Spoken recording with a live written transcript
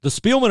The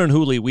Spielman and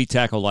Hooley We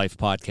Tackle Life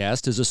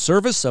podcast is a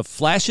service of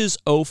Flashes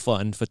O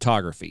Fun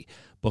Photography.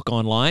 Book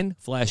online,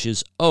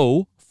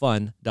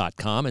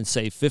 flashesofun.com, and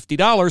save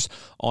 $50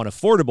 on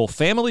affordable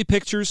family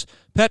pictures,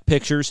 pet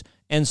pictures,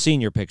 and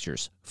senior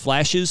pictures.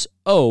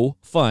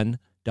 Flashesofun.com.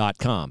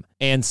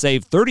 And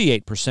save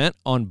 38%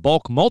 on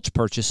bulk mulch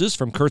purchases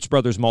from Kurtz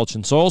Brothers Mulch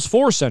and Soils,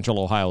 4 Central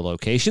Ohio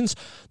locations.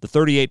 The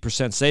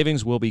 38%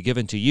 savings will be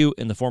given to you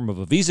in the form of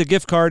a Visa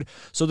gift card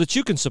so that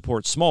you can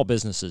support small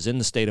businesses in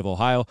the state of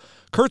Ohio.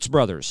 Kurtz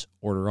Brothers.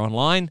 Order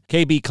online,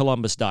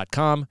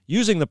 kbcolumbus.com,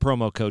 using the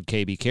promo code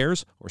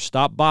KBCares, or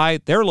stop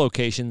by their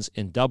locations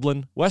in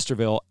Dublin,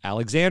 Westerville,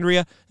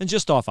 Alexandria, and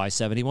just off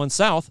I-71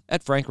 South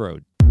at Frank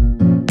Road.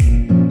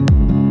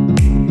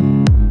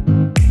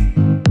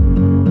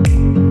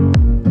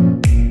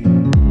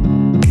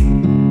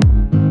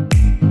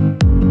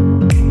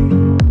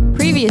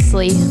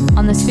 Previously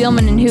on the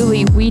Spielman and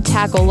Hooley We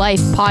Tackle Life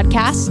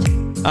podcast.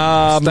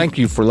 Thank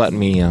you for letting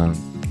me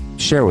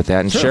share with that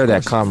and share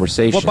that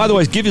conversation. Well, by the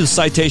way, give you the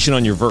citation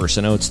on your verse.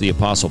 I know it's the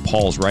Apostle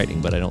Paul's writing,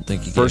 but I don't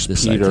think you gave the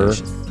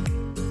citation.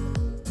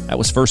 That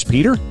was 1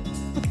 Peter?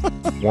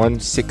 1,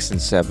 6,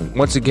 and 7.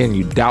 Once again,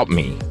 you doubt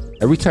me.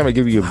 Every time I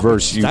give you a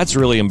verse, you... That's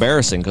really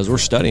embarrassing because we're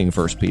studying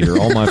 1 Peter.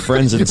 All my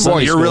friends in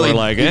Sunday school are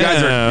like,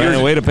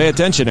 way to pay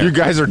attention here. You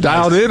guys are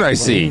dialed in, I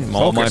see.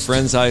 All my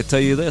friends, I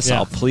tell you this,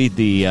 I'll plead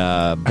the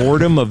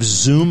boredom of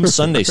Zoom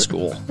Sunday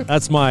school.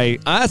 That's my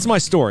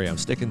story. I'm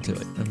sticking to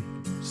it.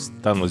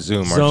 Done with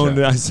Zoom, aren't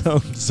you?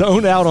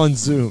 Zoned out on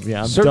Zoom.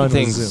 Yeah, I'm done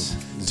with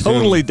Zoom.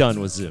 Totally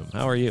done with Zoom.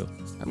 How are you?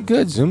 I'm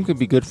good. Zoom could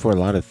be good for a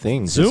lot of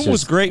things. Zoom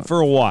was great for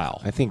a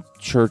while. I think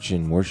church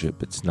and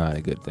worship, it's not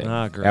a good thing.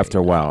 Great. After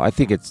a while. I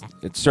think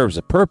it serves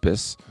a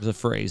purpose. There's a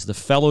phrase, the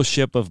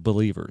fellowship of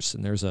believers.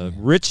 And there's a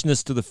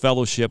richness to the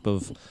fellowship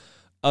of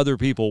other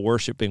people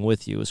worshiping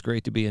with you. It's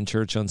great to be in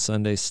church on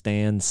Sunday,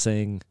 stand,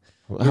 sing.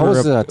 How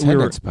was the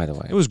attendance, by the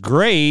way? It was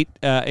great,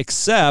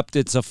 except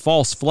it's a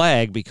false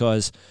flag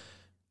because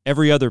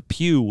every other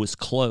pew was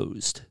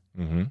closed.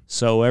 Mm-hmm.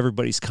 So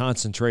everybody's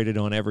concentrated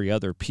on every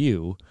other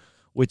pew,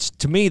 which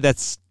to me,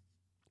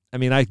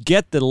 I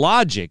get the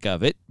logic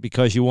of it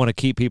because you want to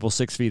keep people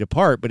 6 feet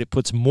apart, but it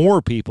puts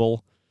more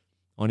people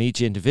on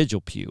each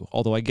individual pew.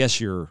 Although I guess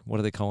what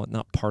do they call it?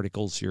 Not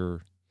particles,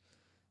 your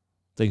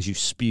things you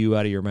spew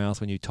out of your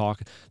mouth when you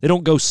talk. They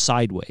don't go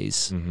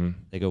sideways. Mm-hmm.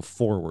 They go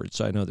forward.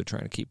 So I know they're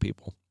trying to keep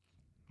people.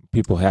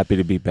 People happy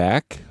to be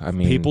back?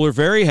 People are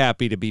very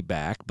happy to be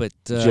back, but...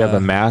 did you have a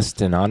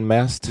masked and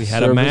unmasked We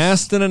had a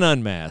masked and an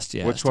unmasked,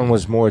 yes. Which one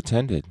was more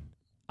attended?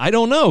 I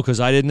don't know, because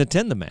I didn't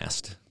attend the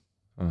masked.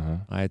 Uh-huh.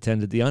 I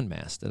attended the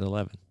unmasked at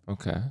 11.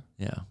 Okay.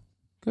 Yeah.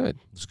 Good.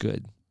 It was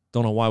good.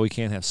 Don't know why we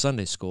can't have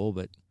Sunday school,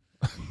 but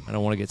I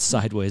don't want to get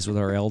sideways with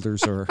our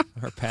elders or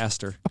our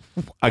pastor.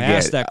 I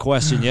asked that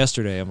question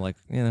yesterday. I'm like,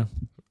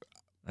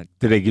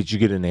 Did you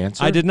get an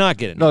answer? I did not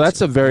get it. No,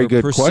 that's a very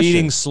good question.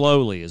 Proceeding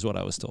slowly is what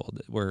I was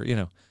told. Where,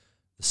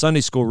 the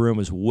Sunday school room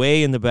is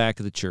way in the back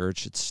of the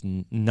church. It's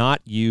not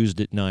used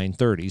at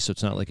 9:30, so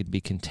it's not like it'd be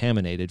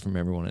contaminated from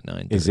everyone at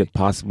 9:30. Is it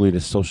possibly to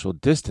social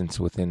distance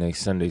within a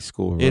Sunday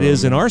school room? It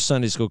is in our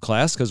Sunday school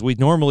class because we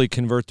normally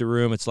convert the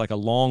room. It's like a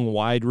long,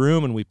 wide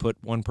room, and we put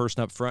one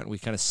person up front, and we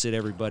kind of sit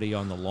everybody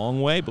on the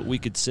long way, but we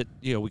could sit,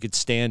 we could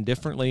stand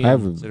differently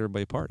and sit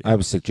everybody apart. I have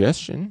a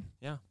suggestion.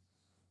 Yeah.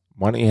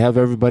 Why don't you have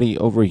everybody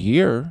over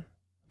here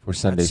for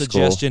Sunday school?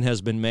 Suggestion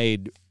has been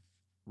made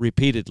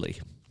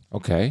repeatedly.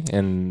 Okay,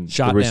 and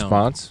shot the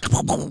response?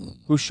 Down.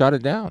 Who shot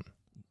it down?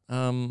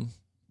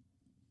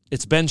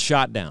 It's been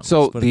shot down.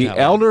 So the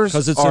elders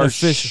are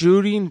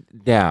shooting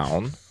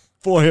down.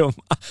 Boy,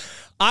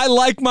 I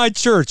like my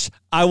church.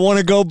 I want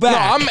to go back. No,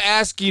 I'm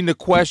asking the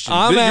question.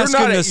 You're not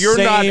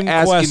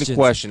asking the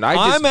question.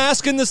 I'm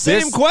asking the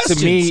same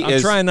questions.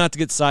 I'm trying not to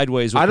get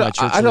sideways with my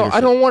church leadership.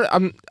 I don't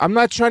want. I'm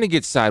not trying to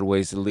get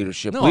sideways with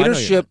leadership. No,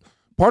 leadership.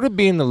 Part of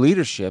being the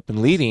leadership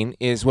and leading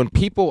is when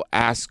people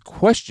ask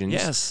questions.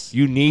 Yes.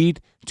 You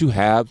need to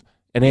have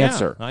an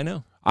answer. I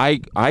know. I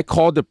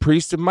called the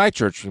priest of my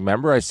church.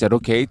 Remember, I said,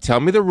 "Okay,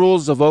 tell me the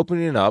rules of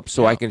opening it up,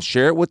 so I can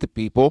share it with the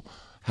people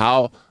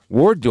how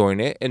we're doing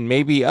it, and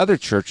maybe other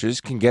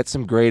churches can get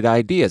some great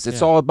ideas."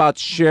 It's all about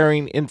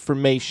sharing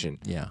information.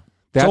 Yeah.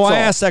 So I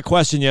asked that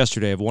question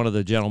yesterday of one of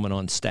the gentlemen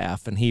on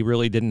staff, and he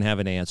really didn't have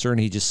an answer, and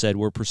he just said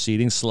we're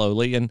proceeding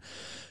slowly and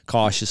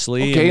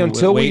cautiously. Okay,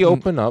 until we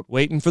open up.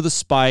 Waiting for the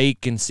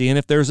spike and seeing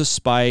if there's a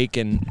spike.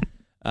 And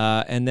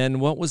then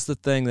what was the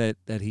thing that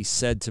he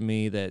said to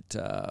me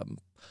that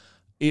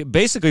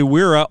basically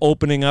we're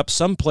opening up.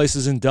 Some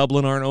places in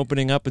Dublin aren't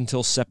opening up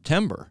until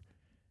September.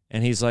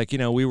 And he's like,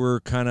 we were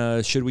kind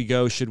of, should we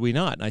go, should we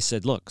not? And I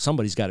said, look,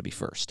 somebody's got to be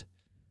first.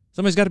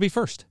 Somebody's got to be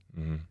first.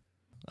 Mm-hmm.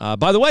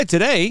 By the way,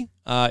 today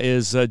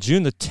is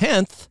June the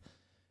 10th,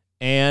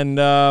 and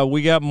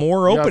we got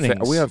more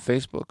openings. Are we on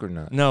Facebook or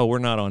not? No, we're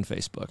not on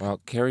Facebook. Well,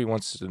 Carrie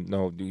wants to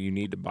know, do you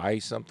need to buy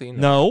something?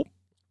 No.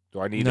 Do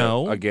I need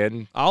to,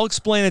 again? I'll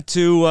explain it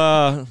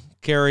to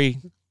Carrie.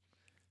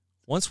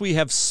 Once we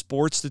have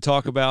sports to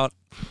talk about,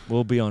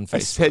 we'll be on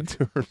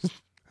Facebook.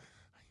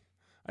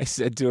 I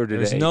said to her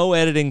today. There's no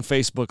editing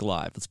Facebook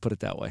Live. Let's put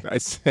it that way. I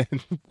said,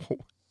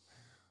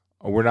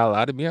 we're not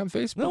allowed to be on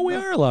Facebook? No, we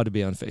are allowed to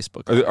be on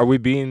Facebook. Are we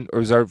being,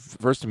 or is our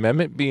First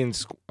Amendment being?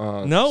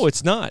 No,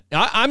 it's not.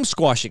 I'm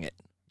squashing it.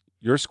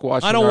 You're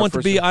squashing. I don't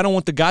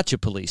want the gotcha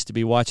police to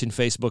be watching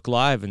Facebook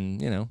Live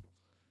and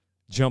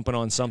jumping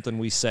on something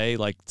we say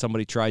like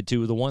somebody tried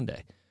to the one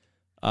day.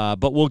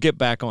 But we'll get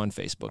back on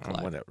Facebook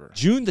Live. Whatever.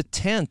 June the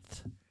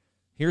 10th.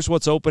 Here's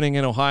what's opening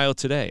in Ohio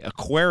today: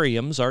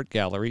 aquariums, art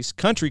galleries,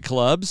 country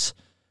clubs.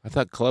 I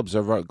thought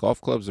golf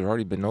clubs have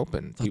already been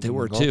open. I thought they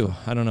were too.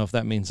 I don't know if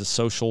that means a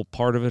social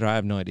part of it. I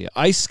have no idea.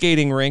 Ice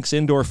skating rinks,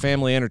 indoor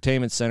family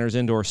entertainment centers,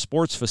 indoor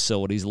sports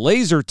facilities,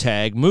 laser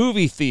tag,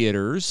 movie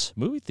theaters.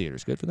 Movie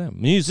theaters, good for them.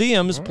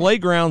 Museums,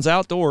 playgrounds,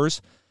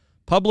 outdoors,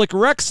 public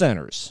rec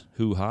centers.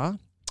 Hoo-ha.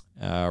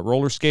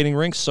 Roller skating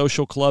rinks,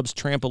 social clubs,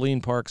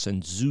 trampoline parks,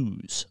 and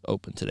zoos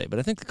open today. But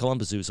I think the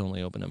Columbus Zoo is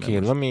only open to members. Okay,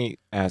 let me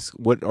ask,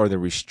 what are the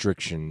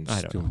restrictions?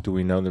 I don't know. Do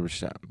we know the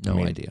restrictions?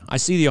 No idea. I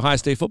see the Ohio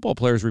State football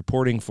players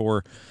reporting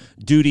for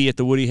duty at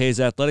the Woody Hayes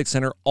Athletic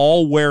Center,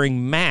 all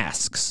wearing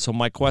masks. So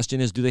my question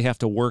is, do they have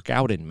to work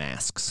out in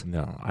masks?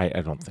 No, I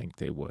don't think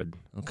they would.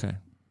 Okay.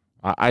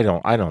 I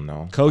don't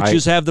know.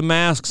 Coaches have the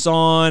masks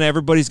on.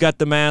 Everybody's got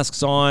the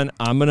masks on.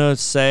 I'm going to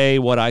say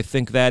what I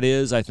think that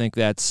is. I think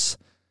that's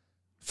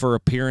for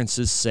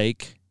appearance's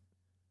sake,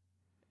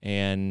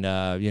 and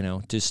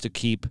just to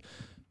keep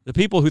the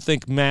people who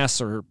think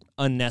masks are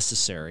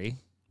unnecessary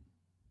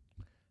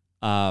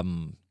are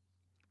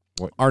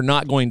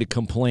not going to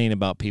complain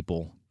about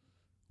people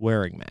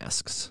wearing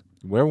masks.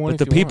 Wear one.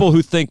 But the people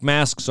who think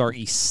masks are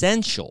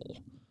essential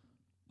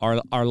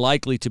are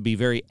likely to be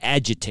very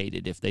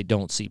agitated if they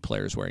don't see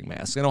players wearing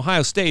masks. And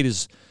Ohio State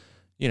is,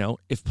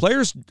 if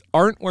players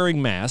aren't wearing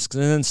masks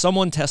and then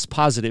someone tests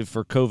positive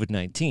for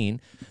COVID-19,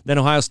 then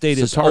Ohio State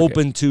is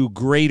open to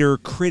greater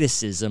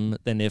criticism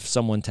than if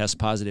someone tests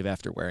positive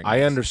after wearing masks.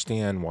 I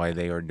understand why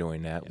they are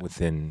doing that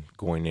within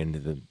going into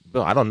the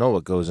building. I don't know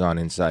what goes on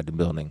inside the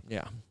building.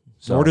 Yeah.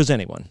 Nor does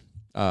anyone,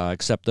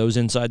 except those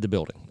inside the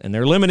building. And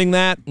they're limiting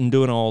that and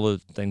doing all the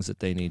things that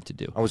they need to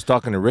do. I was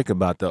talking to Rick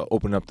about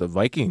open up the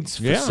Vikings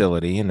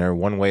facility and their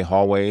one-way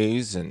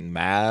hallways and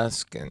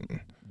masks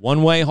and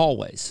one-way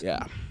hallways.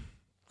 Yeah.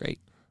 Great.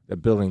 The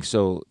building's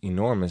so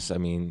enormous. I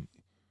mean,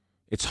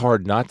 it's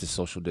hard not to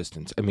social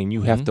distance. I mean,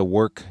 you have to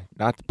work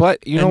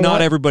but you know what?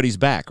 Not everybody's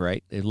back,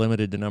 right? They've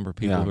limited the number of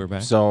people who are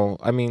back. So,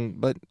 I mean,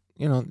 but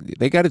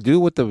they got to do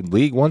what the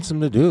league wants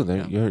them to do.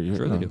 They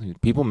do.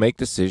 People make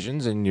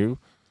decisions, and you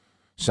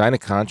sign a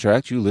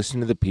contract. You listen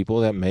to the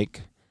people that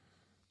make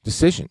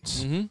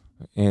decisions,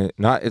 and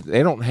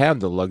they don't have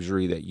the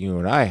luxury that you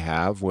and I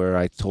have. Where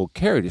I told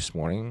Carrie this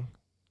morning,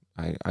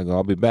 I go,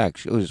 I'll be back.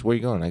 She goes, where are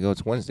you going? I go,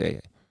 it's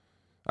Wednesday.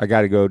 I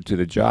got to go to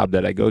the job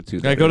that I go to.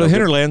 I go to the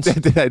Hinterlands.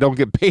 That I don't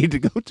get paid to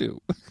go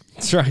to.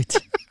 That's right.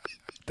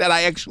 That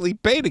I actually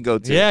pay to go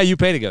to. Yeah, you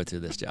pay to go to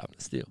this job.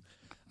 This deal.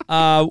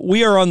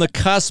 We are on the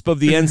cusp of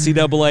the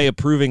NCAA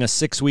approving a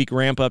 6-week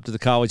ramp-up to the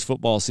college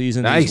football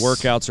season. Nice. These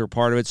workouts are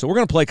part of it. So we're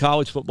going to play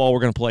college football. We're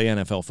going to play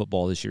NFL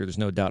football this year. There's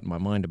no doubt in my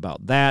mind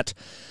about that.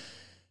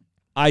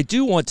 I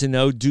do want to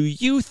know, do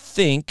you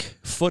think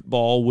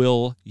football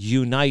will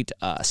unite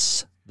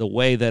us the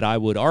way that I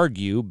would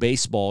argue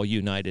baseball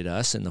united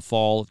us in the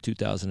fall of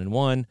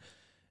 2001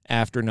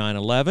 after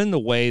 9/11, the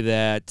way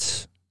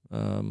that,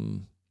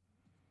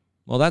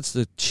 that's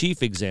the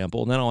chief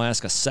example, and then I'll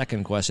ask a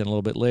second question a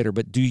little bit later,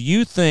 but do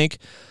you think,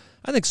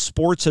 I think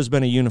sports has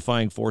been a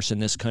unifying force in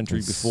this country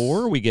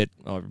before.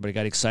 Everybody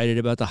got excited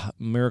about the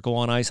Miracle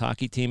on Ice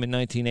hockey team in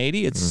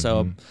 1980. It's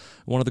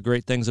one of the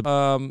great things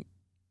about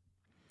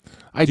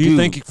do you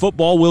think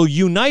football will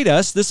unite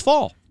us this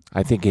fall?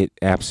 I think it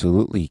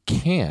absolutely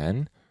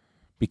can,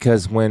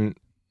 because when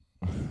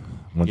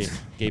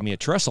gave me a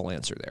trestle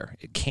answer there.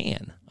 It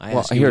can.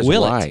 Here's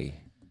why.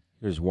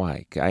 Here's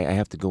why. I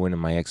have to go into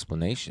my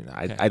explanation.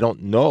 I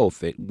don't know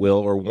if it will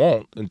or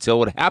won't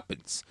until it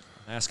happens.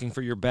 I'm asking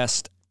for your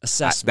best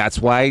assessment. That's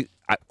why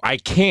I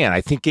can.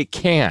 I think it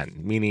can.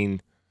 Meaning,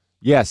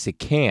 yes, it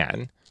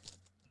can.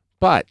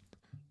 But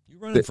you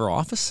running for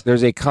office?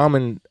 There's a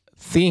common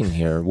theme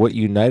here. What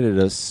united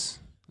us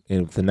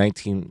in the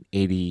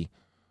 1980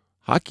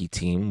 hockey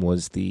team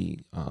was the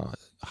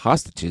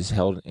hostages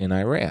held in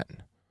Iran.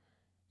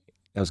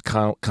 That was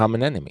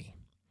common enemy.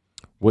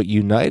 What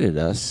united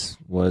us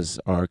was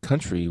our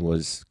country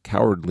was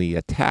cowardly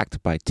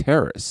attacked by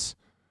terrorists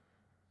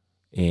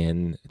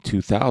in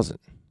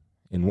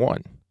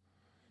 2001.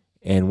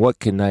 And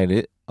what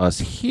united us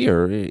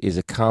here is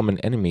a common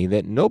enemy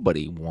that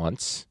nobody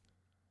wants,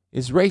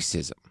 is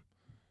racism.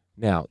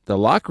 Now, the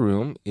locker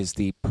room is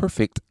the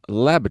perfect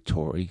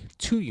laboratory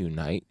to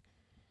unite,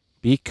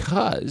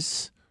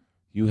 because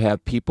you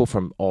have people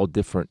from all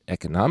different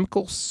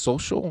economical,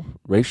 social,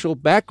 racial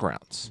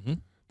backgrounds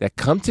that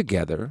come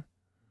together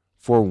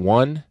for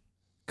one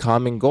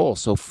common goal.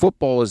 So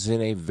football is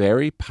in a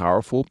very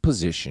powerful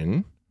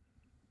position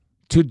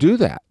to do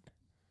that.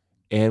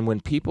 And when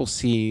people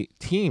see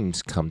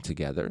teams come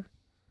together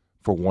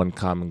for one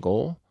common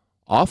goal,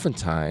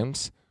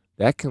 oftentimes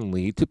that can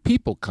lead to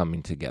people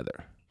coming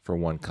together for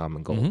one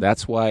common goal. Mhm.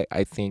 That's why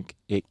I think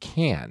it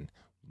can.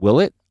 Will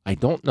it? I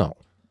don't know.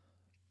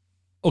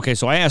 Okay,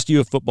 so I asked you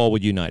if football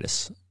would unite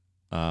us.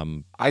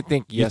 I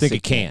think yes. You think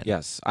it can. can?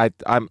 Yes.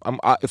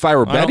 If I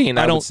were betting,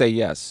 I don't- would say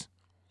yes.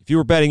 If you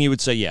were betting, you would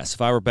say yes.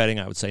 If I were betting,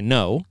 I would say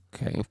no.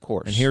 Okay, of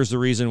course. And here's the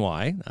reason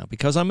why. Not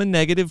because I'm a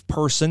negative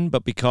person,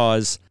 but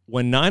because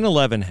when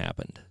 9/11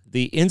 happened,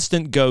 the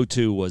instant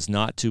go-to was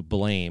not to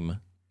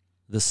blame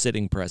the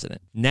sitting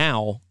president.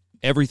 Now,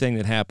 everything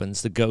that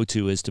happens, the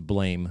go-to is to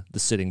blame the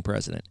sitting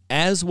president,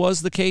 as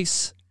was the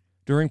case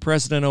during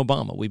President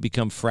Obama. We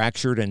become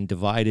fractured and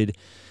divided,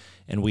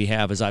 and we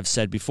have, as I've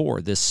said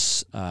before,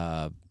 this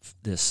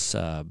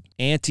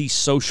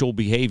anti-social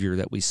behavior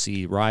that we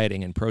see,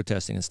 rioting and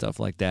protesting and stuff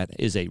like that,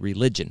 is a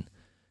religion.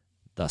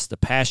 Thus, the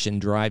passion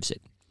drives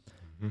it.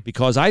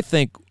 Because I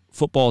think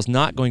football is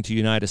not going to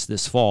unite us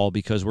this fall,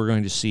 because we're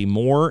going to see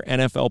more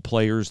NFL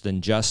players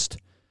than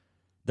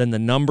the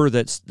number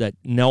that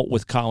knelt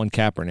with Colin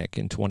Kaepernick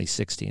in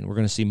 2016. We're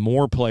going to see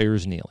more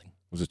players kneeling.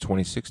 Was it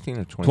 2016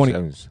 or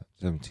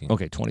 2017?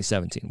 Okay,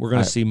 2017. We're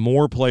going to see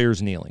more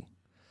players kneeling.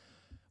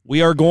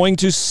 We are going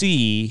to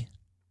see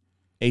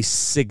a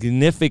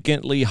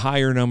significantly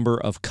higher number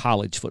of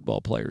college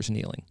football players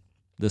kneeling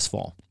this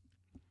fall.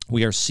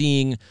 We are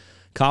seeing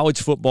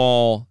college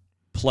football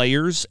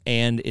players,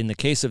 and in the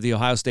case of the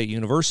Ohio State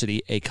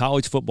University, a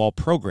college football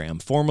program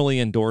formally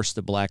endorsed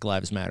the Black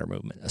Lives Matter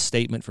movement. A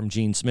statement from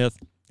Gene Smith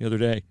the other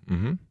day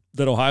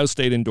that Ohio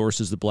State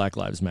endorses the Black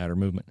Lives Matter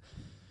movement.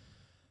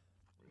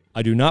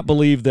 I do not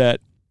believe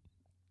that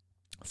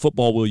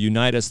football will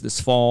unite us this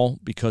fall,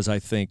 because I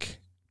think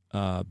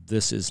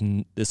this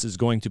is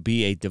going to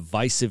be a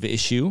divisive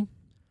issue.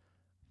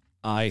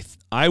 I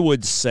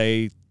would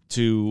say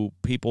to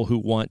people who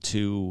want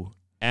to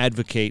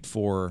advocate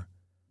for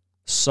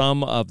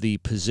some of the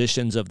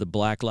positions of the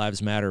Black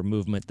Lives Matter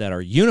movement that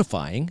are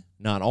unifying,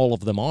 not all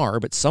of them are,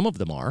 but some of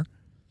them are,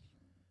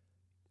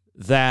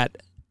 that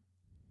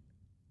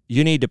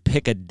you need to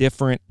pick a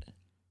different.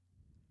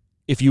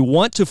 If you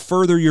want to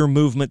further your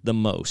movement the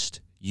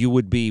most, you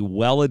would be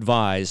well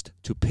advised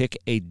to pick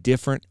a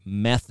different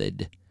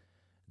method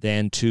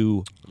than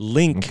to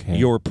link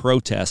your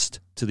protest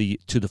to the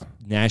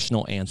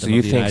national anthem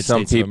of the United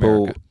States of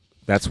America.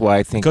 That's why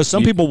I think, because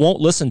some people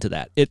won't listen to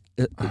that.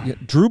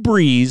 Drew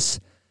Brees.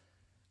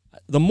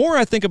 The more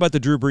I think about the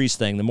Drew Brees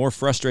thing, the more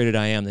frustrated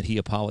I am that he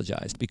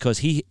apologized, because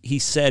he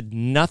said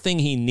nothing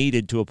he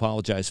needed to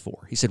apologize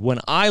for. He said, when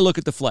I look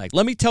at the flag,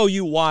 let me tell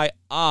you why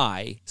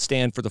I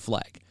stand for the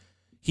flag.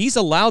 He's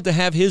allowed to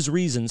have his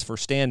reasons for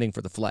standing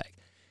for the flag.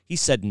 He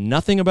said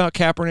nothing about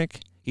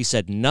Kaepernick. He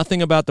said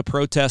nothing about the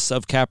protests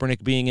of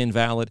Kaepernick being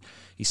invalid.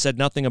 He said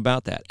nothing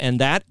about that. And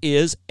that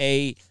is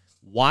a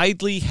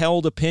widely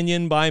held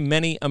opinion by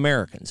many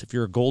Americans. If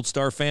you're a Gold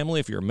Star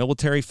family, if you're a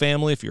military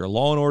family, if you're a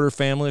Law and Order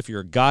family, if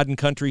you're a God and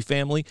Country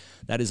family,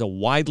 that is a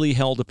widely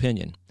held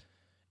opinion.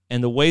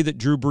 And the way that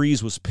Drew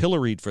Brees was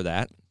pilloried for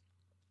that,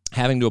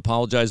 having to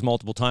apologize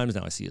multiple times.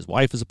 Now I see his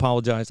wife has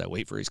apologized. I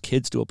wait for his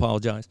kids to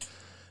apologize.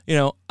 You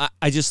know,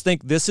 I just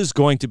think this is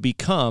going to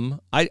become,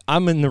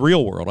 I'm in the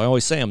real world. I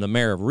always say I'm the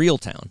mayor of Real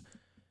Town.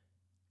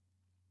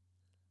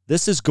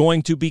 This is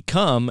going to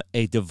become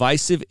a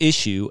divisive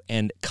issue,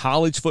 and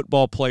college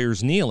football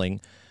players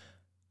kneeling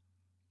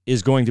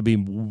is going to be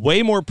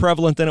way more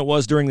prevalent than it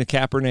was during the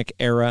Kaepernick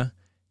era.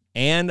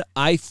 And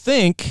I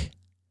think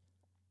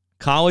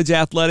college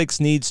athletics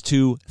needs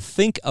to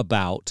think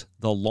about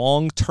the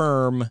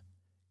long-term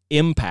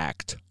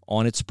impact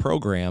on its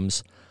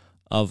programs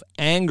of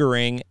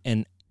angering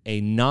a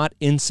not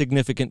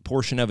insignificant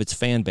portion of its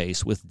fan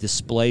base with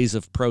displays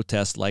of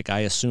protest like I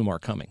assume are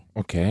coming.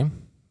 Okay.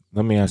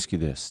 Let me ask you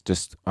this.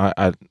 Just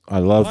I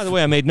love. By the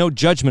way, I made no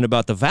judgment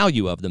about the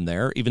value of them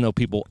there, even though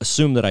people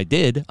assume that I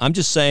did. I'm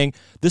just saying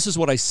this is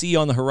what I see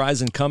on the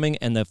horizon coming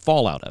and the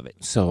fallout of it.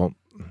 So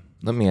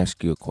let me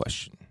ask you a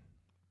question.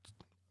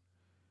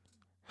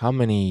 How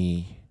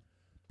many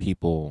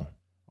people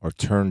are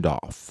turned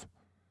off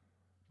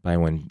by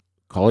when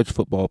college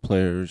football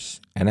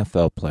players,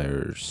 NFL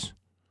players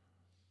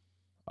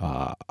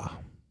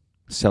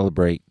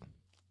celebrate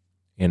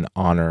and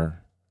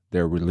honor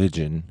their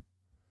religion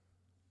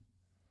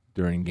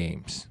during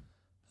games?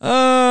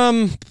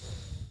 I'm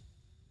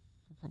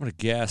going to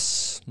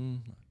guess, I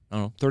don't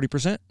know,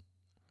 30%?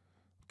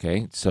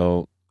 Okay,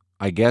 so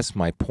I guess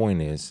my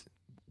point is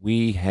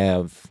we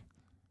have,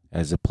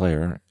 as a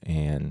player,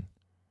 and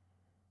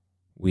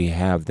we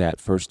have that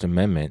First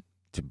Amendment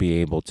to be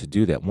able to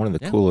do that. One of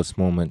the coolest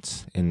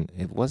moments, and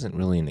it wasn't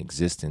really in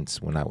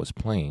existence when I was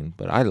playing,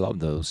 but I love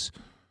those,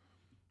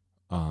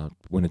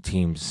 when the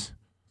teams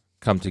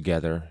come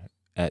together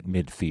at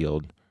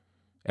midfield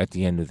at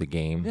the end of the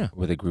game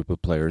with a group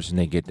of players, and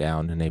they get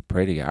down and they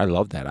pray together. I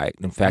love that.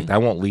 In fact, I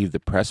won't leave the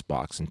press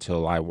box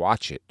until I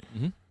watch it,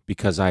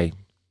 because I,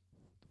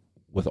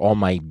 with all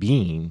my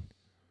being,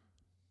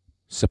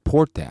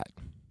 support that.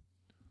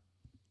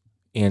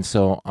 And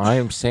so I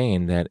am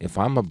saying that if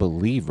I'm a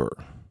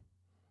believer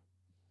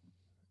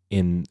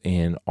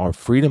in our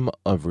freedom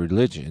of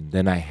religion,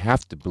 then I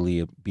have to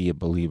be a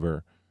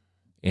believer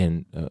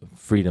and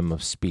freedom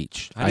of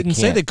speech. I didn't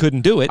say they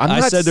couldn't do it.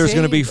 I said there's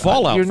going to be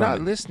fallout. You're from not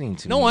it. listening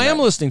to me. No, I am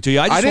listening to you.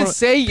 I didn't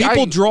say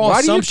people draw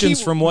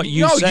assumptions from what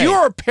you say. No,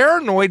 you're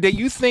paranoid that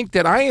you think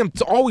that I am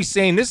always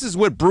saying this is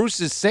what Bruce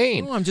is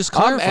saying. No, I'm just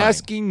clarifying. I'm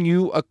asking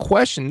you a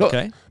question. No,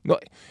 okay. No,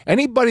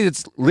 anybody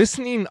that's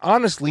listening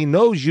honestly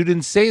knows you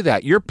didn't say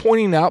that. You're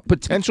pointing out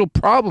potential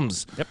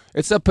problems. Yep.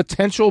 It's a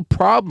potential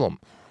problem.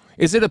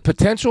 Is it a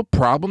potential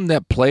problem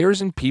that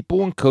players and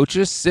people and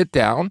coaches sit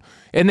down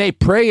and they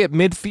pray at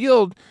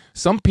midfield?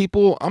 Some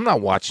people, I'm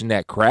not watching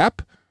that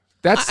crap.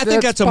 I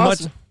think that's a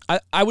much.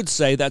 I would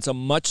say that's a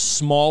much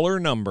smaller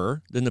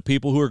number than the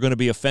people who are going to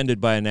be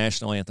offended by a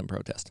national anthem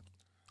protest.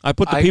 I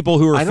put the people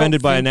who are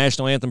offended by a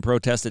national anthem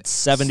protest at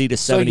 70 to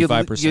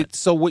 75%.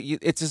 So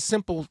it's a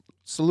simple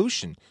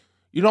solution.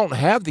 You don't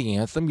have the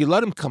anthem. You let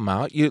them come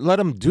out. You let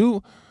them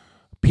do.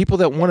 People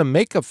that want to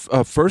make a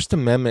First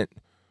Amendment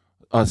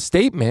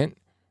statement,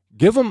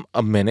 give them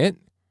a minute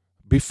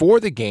before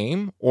the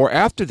game or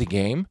after the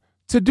game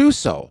to do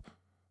so.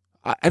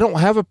 I don't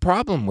have a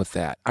problem with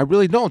that. I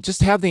really don't.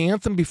 Just have the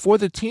anthem before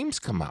the teams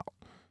come out.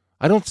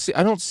 I don't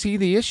see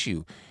the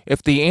issue.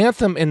 If the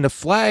anthem and the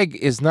flag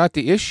is not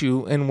the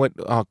issue, and what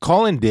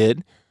Colin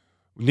did,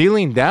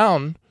 kneeling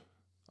down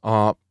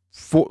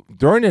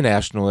during the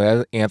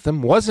national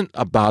anthem wasn't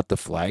about the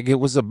flag. It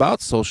was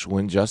about social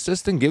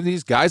injustice, and give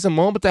these guys a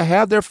moment to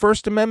have their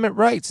First Amendment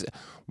rights.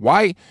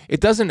 Why?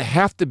 It doesn't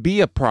have to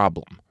be a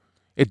problem.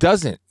 It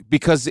doesn't.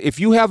 Because if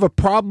you have a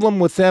problem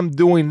with them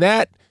doing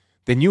that,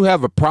 then you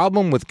have a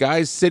problem with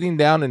guys sitting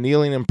down and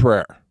kneeling in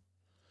prayer.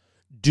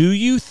 Do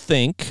you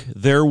think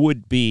there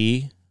would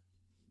be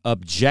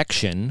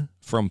objection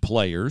from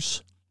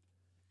players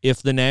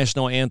if the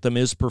national anthem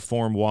is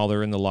performed while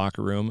they're in the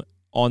locker room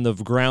on the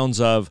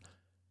grounds of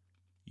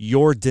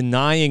you're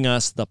denying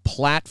us the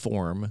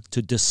platform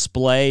to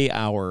display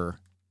our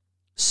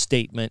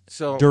statement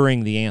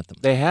during the anthem?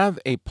 They have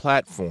a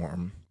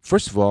platform.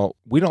 First of all,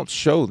 we don't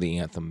show the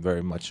anthem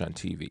very much on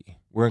TV.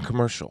 We're in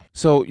commercial.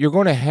 So you're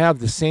going to have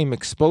the same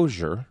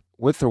exposure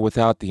with or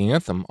without the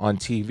anthem on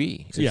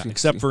TV. Yeah,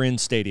 except for in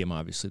stadium,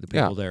 obviously, the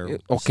people there.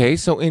 Okay,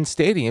 so in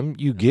stadium,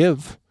 you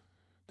give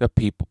the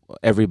people,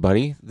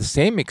 everybody, the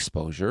same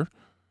exposure,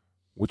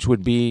 which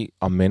would be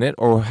a minute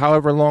or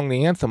however long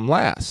the anthem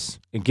lasts.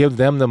 And give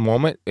them the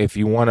moment. If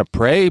you want to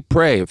pray,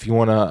 pray. If you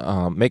want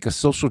to make a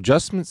social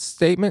justice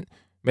statement,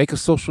 make a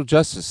social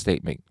justice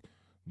statement.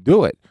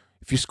 Do it.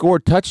 If you score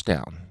a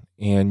touchdown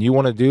and you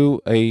want to do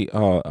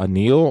a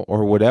kneel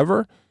or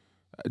whatever,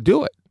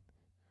 do it.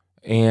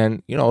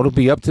 And, it'll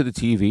be up to the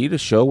TV to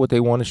show what they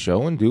want to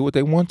show and do what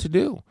they want to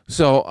do.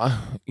 So,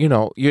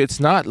 it's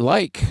not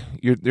like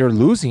they're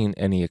losing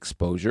any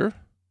exposure.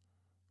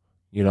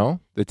 The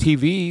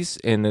TVs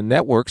and the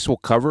networks will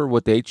cover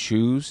what they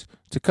choose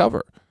to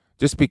cover.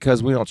 Just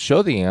because we don't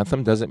show the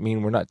anthem doesn't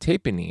mean we're not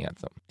taping the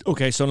anthem.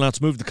 Okay, so now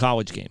let's move to the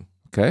college game.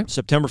 Okay.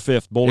 September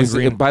 5th, Bowling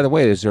Green. By the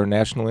way, is there a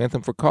national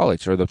anthem for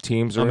college? Or the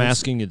teams are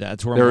asking you that.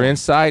 That's where they're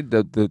inside.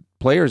 The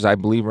players, I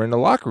believe, are in the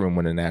locker room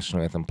when the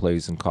national anthem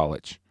plays in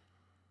college.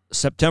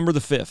 September the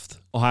 5th,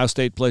 Ohio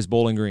State plays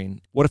Bowling Green.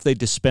 What if they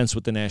dispense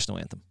with the national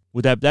anthem?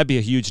 Would that'd be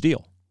a huge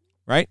deal,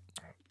 right?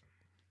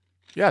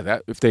 Yeah,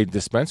 if they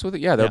dispense with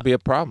it, that'll be a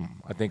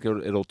problem. I think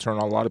it'll turn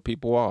a lot of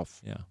people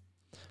off.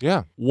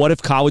 Yeah. What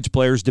if college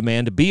players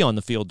demand to be on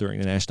the field during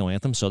the national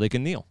anthem so they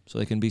can kneel, so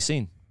they can be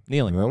seen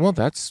kneeling? Well,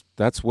 that's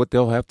what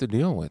they'll have to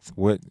deal with.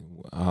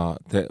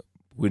 That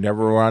we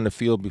never were on the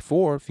field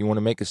before. If you want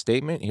to make a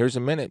statement, here's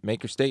a minute.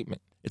 Make your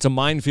statement. It's a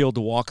minefield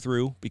to walk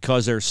through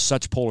because there's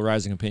such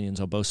polarizing opinions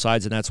on both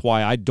sides, and that's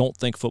why I don't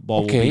think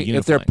football will be unifying.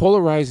 If they're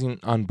polarizing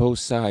on both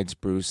sides,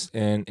 Bruce,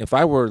 and if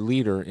I were a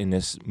leader in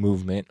this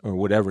movement or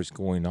whatever's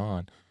going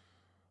on,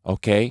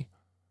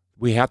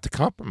 we have to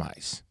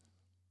compromise.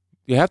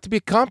 You have to be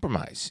a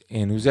compromise,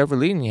 and who's ever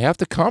leading, you have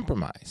to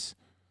compromise.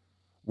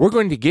 We're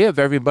going to give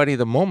everybody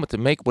the moment to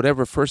make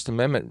whatever First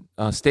Amendment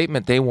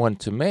statement they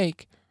want to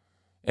make,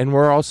 and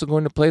we're also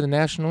going to play the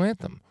national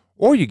anthem.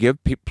 Or you give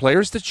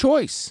players the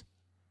choice.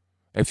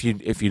 If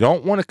you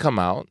don't want to come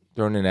out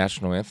during the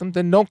national anthem,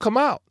 then don't come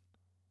out.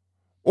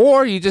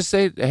 Or you just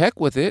say, the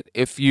heck with it.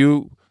 If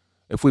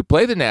we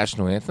play the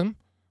national anthem,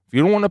 if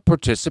you don't want to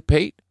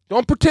participate,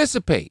 don't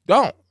participate.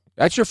 Don't.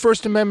 That's your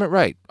First Amendment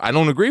right. I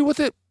don't agree with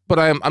it, but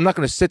I'm not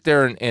going to sit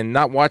there and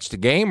not watch the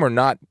game or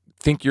not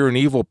think you're an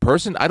evil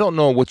person. I don't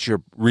know what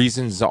your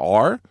reasons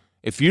are.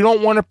 If you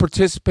don't want to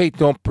participate,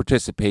 don't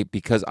participate,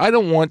 because I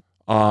don't want,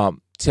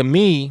 to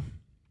me,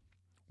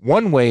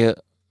 one way,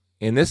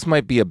 and this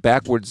might be a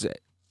backwards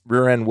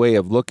rear-end way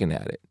of looking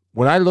at it.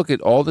 When I look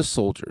at all the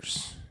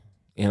soldiers,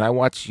 and I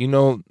watch,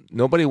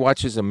 nobody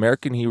watches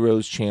American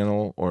Heroes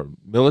Channel or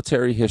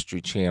Military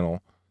History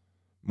Channel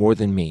more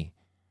than me,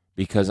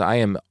 because I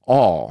am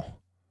awe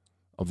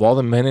of all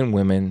the men and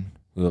women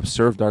who have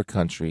served our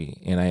country,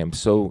 and I am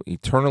so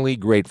eternally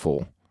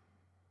grateful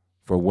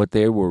for what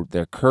they were,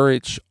 their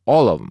courage,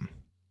 all of them,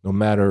 no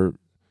matter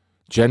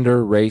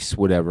gender, race,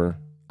 whatever.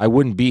 I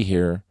wouldn't be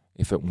here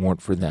if it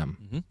weren't for them.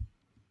 Mm-hmm.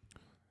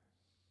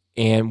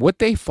 And what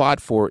they fought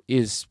for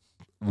is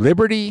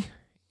liberty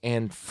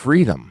and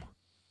freedom.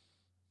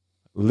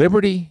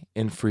 Liberty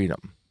and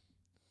freedom.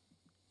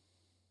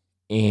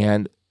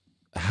 And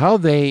how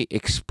they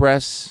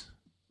express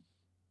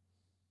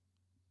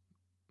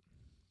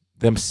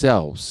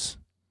themselves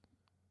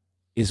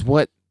is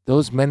what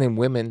those men and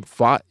women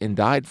fought and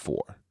died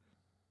for.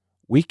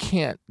 We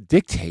can't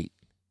dictate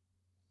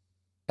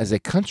as a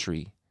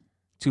country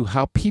to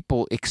how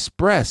people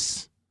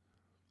express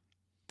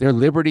their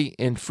liberty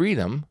and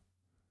freedom,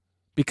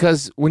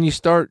 because when you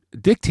start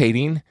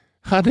dictating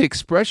how to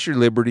express your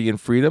liberty and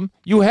freedom,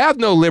 you have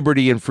no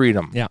liberty and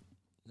freedom. Yeah.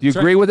 Do you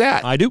agree with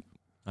that? I do.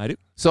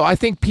 So I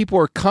think people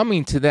are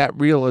coming to that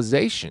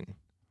realization.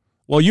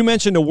 Well, you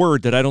mentioned a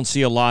word that I don't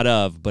see a lot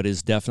of, but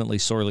is definitely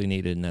sorely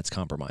needed, and that's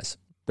compromise.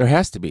 There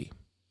has to be.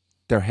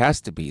 There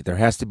has to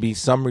be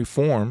some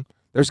reform.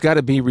 There's got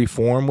to be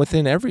reform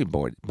within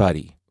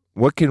everybody.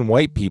 What can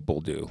white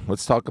people do?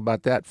 Let's talk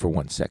about that for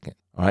 1 second.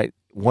 All right.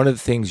 One of the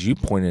things you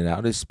pointed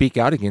out is speak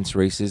out against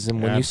racism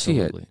when you see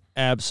it.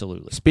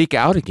 Absolutely. Speak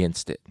out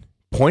against it.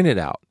 Point it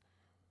out.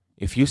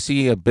 If you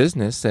see a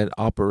business that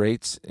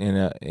operates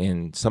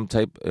in some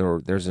type,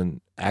 or there's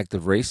an act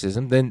of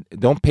racism, then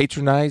don't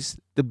patronize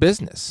the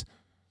business.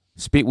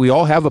 We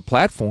all have a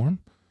platform.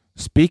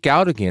 Speak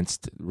out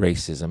against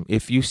racism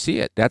if you see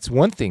it. That's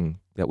one thing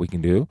that we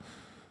can do.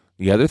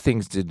 The other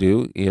things to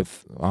do,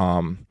 if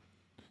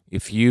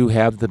you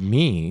have the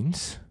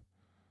means,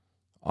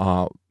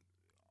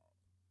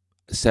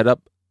 set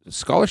up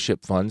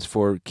scholarship funds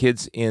for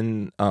kids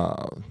in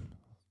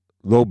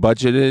low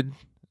budgeted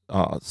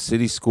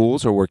city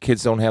schools, or where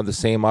kids don't have the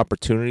same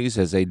opportunities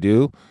as they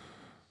do,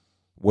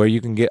 where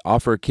you can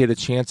offer a kid a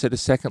chance at a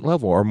second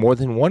level, or more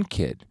than one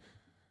kid.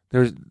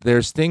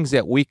 There's things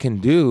that we can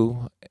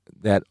do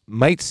that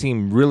might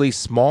seem really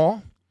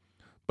small,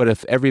 but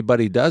if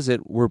everybody does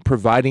it, we're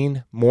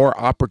providing more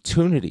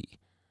opportunity.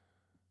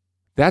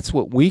 That's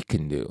what we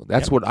can do.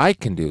 That's what I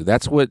can do.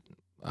 That's what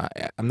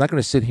I'm not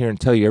going to sit here and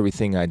tell you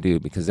everything I do,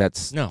 because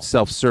that's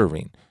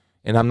self-serving,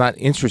 and I'm not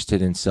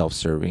interested in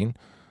self-serving.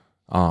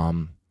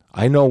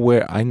 I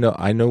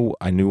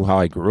knew how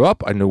I grew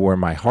up. I know where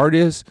my heart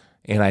is,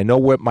 and I know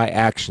what my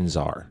actions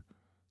are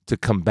to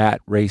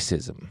combat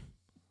racism.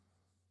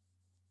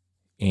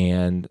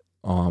 And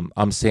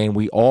I'm saying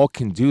we all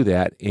can do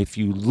that if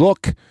you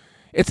look.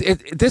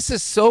 This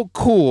is so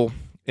cool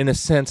in a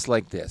sense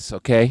like this,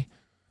 okay?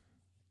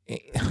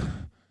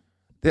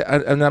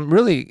 And I'm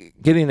really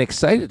getting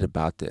excited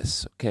about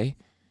this, okay?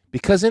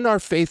 Because in our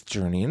faith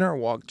journey, in our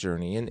walk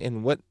journey,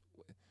 in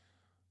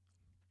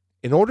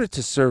order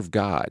to serve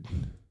God,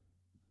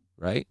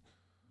 right,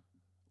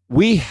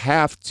 we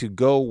have to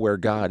go where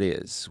God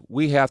is.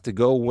 We have to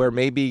go where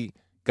maybe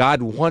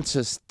God wants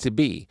us to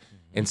be.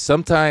 And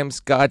sometimes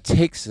God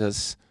takes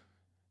us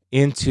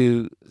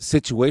into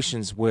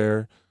situations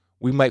where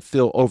we might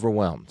feel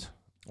overwhelmed.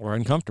 Or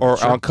uncomfortable. Or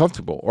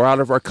uncomfortable, or out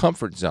of our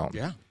comfort zone.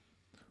 Yeah.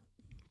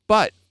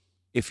 But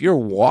if you're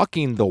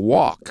walking the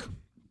walk,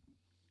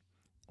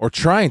 or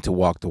trying to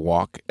walk the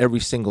walk every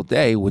single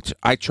day, which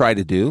I try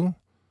to do,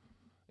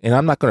 and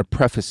I'm not going to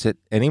preface it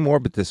anymore,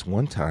 but this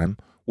one time,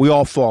 we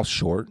all fall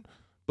short,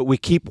 but we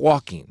keep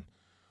walking.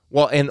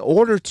 Well, in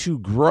order to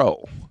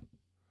grow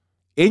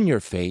in your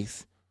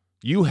faith,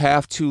 you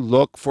have to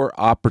look for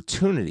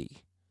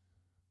opportunity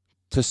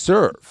to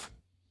serve.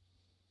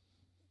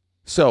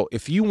 So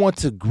if you want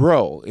to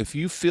grow, if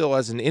you feel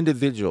as an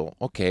individual,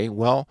 okay,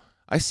 well,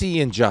 I see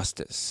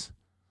injustice.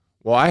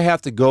 Well, I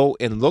have to go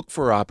and look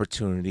for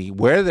opportunity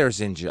where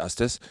there's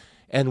injustice,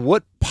 and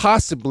what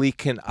possibly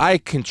can I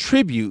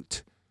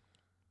contribute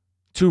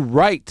to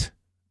right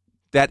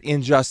that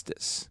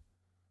injustice?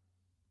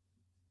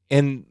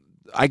 And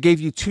I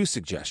gave you 2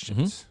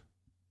 suggestions. Mm-hmm.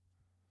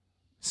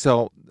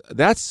 So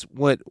that's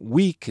what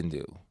we can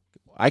do.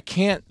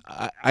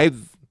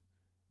 I've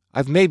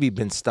maybe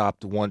been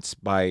stopped once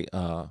by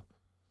a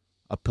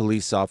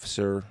police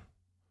officer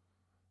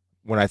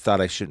when I thought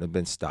I shouldn't have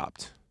been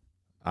stopped.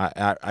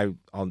 But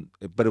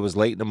it was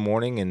late in the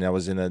morning, and I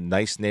was in a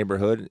nice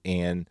neighborhood,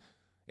 and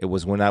it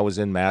was when I was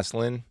in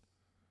Massillon,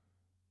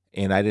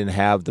 and I didn't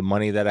have the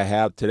money that I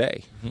have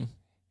today. Mm-hmm.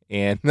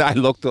 And I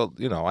looked,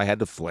 I had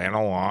the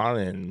flannel on,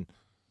 and,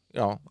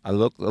 I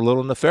looked a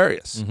little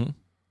nefarious. Mm-hmm.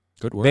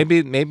 Good work.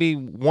 Maybe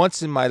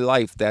once in my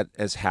life that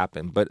has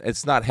happened, but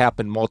it's not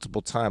happened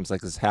multiple times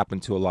like it's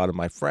happened to a lot of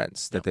my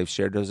friends that they've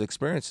shared those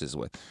experiences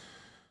with.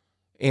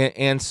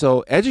 And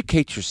so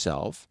educate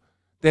yourself,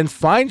 then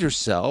find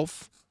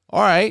yourself,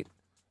 all right,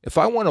 if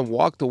I want to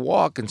walk the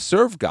walk and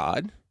serve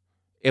God,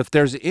 if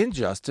there's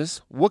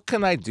injustice, what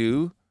can I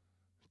do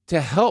to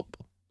help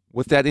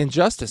with that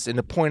injustice and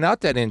to point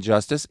out that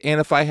injustice? And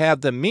if I have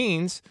the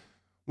means,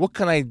 what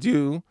can I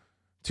do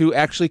to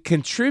actually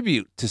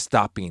contribute to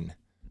stopping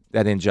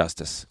that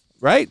injustice,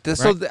 right?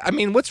 So,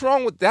 what's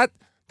wrong with that?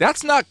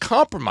 That's not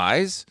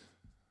compromise.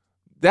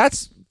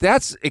 That's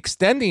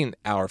extending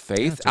our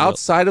faith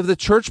outside of the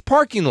church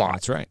parking lot.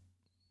 That's right.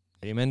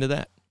 Amen to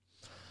that.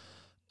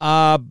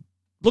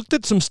 Looked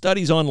at some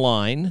studies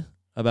online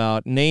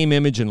about name,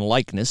 image, and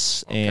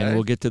likeness, and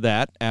we'll get to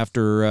that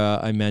after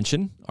I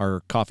mention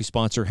our coffee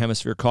sponsor,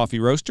 Hemisphere Coffee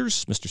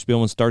Roasters. Mr.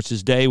 Spielman starts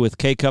his day with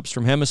K-Cups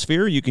from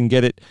Hemisphere. You can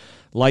get it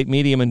light,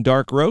 medium, and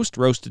dark roast,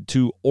 roasted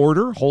to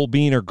order, whole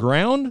bean or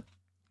ground,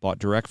 bought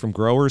direct from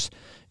growers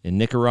in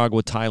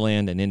Nicaragua,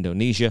 Thailand, and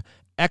Indonesia.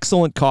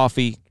 Excellent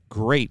coffee,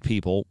 great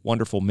people,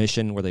 wonderful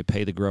mission where they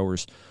pay the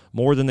growers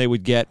more than they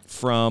would get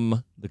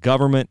from the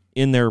government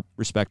in their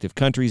respective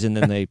countries, and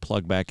then they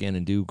plug back in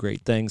and do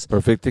great things.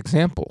 Perfect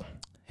example.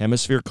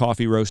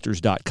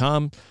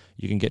 HemisphereCoffeeRoasters.com.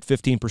 You can get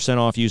 15%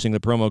 off using the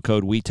promo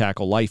code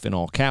WeTackleLife in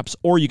all caps,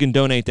 or you can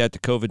donate that to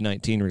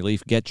COVID-19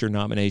 relief. Get your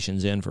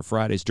nominations in for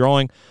Friday's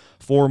drawing.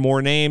 4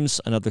 more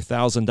names, another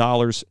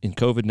 $1,000 in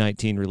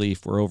COVID-19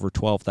 relief. We're over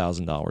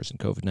 $12,000 in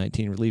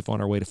COVID-19 relief, on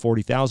our way to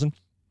 $40,000.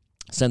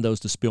 Send those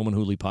to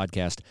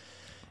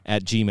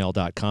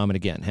SpielmanHooleyPodcast@gmail.com. And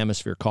again,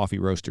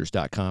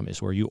 HemisphereCoffeeRoasters.com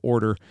is where you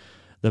order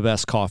the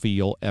best coffee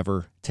you'll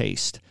ever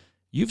taste.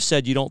 You've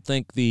said you don't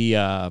think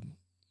the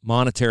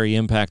monetary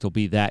impact will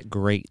be that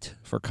great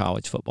for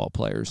college football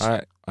players.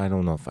 I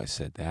don't know if I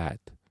said that.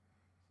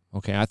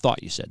 Okay, I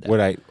thought you said that. What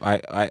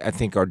I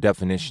think our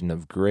definition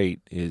of great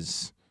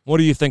is, what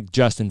do you think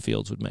Justin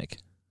Fields would make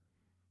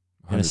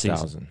in a season?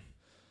 100,000.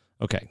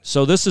 Okay,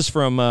 so this is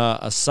from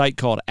a site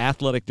called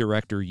Athletic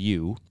Director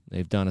U.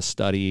 They've done a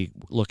study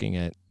looking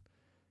at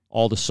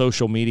all the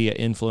social media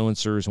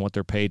influencers and what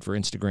they're paid for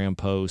Instagram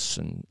posts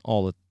and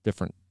all the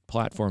different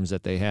platforms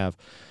that they have.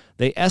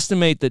 They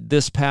estimate that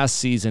this past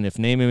season, if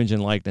name, image,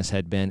 and likeness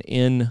had been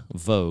in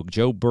vogue,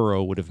 Joe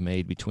Burrow would have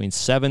made between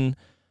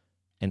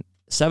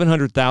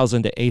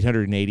 $700,000 to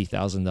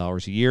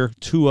 $880,000 a year.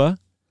 Tua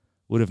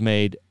would have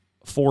made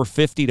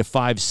 $450,000 to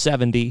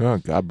 $570,000. Oh,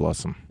 God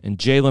bless him. And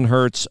Jalen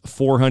Hurts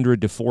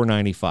 $400,000 to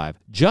 $495,000,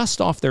 just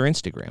off their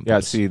Instagram. Yeah,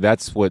 posts. see,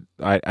 that's what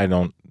I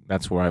don't.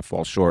 That's where I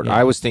fall short. Yeah.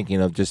 I was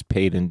thinking of just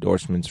paid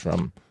endorsements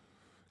from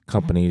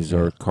companies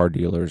or car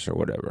dealers or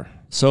whatever.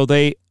 So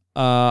they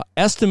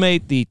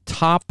estimate the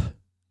top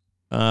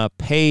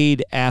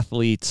paid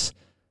athletes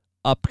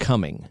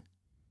upcoming,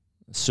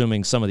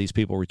 assuming some of these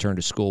people return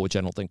to school, which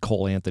I don't think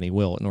Cole Anthony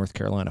will at North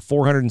Carolina.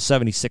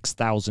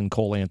 $476,000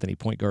 Cole Anthony,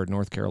 point guard,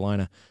 North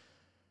Carolina.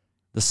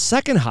 The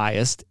second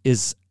highest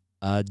is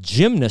a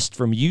gymnast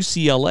from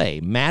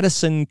UCLA,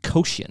 Madison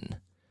Koshin,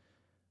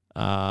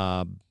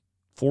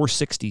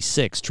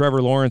 $466,000.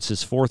 Trevor Lawrence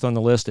is fourth on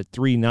the list at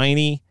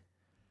 $390,000.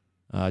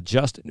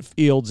 Justin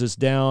Fields is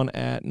down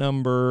at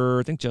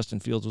I think Justin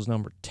Fields was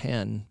number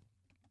 10.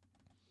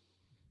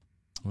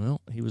 Well,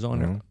 he was on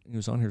here. He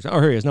was on here.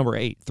 Oh, here he is, number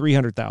 8,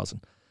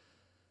 $300,000.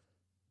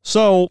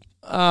 So,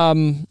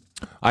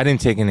 I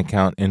didn't take into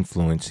account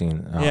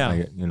influencing.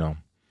 Yeah.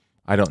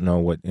 I don't know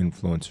what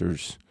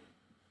influencers.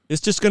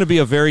 It's just going to be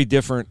a very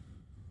different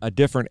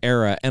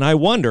era. And I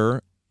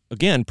wonder,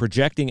 again,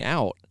 projecting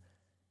out,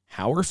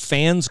 how are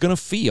fans going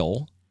to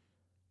feel?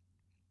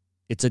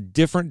 It's a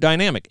different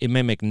dynamic. It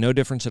may make no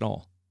difference at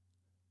all.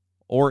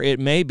 Or it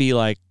may be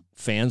like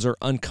fans are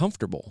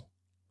uncomfortable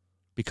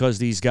because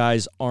these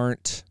guys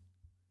aren't,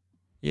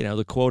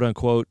 the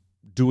quote-unquote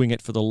doing it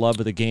for the love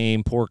of the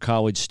game, poor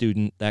college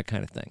student, that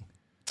kind of thing.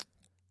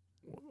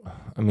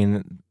 I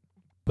mean,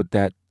 but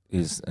that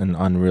is an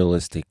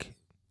unrealistic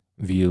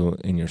view,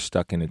 and you're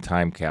stuck in a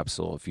time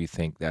capsule if you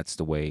think that's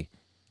the way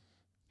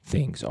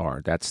things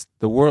are. That's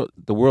the world.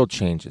 The world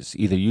changes.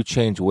 Either you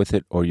change with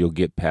it or you'll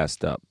get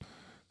passed up.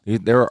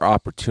 There are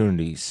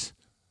opportunities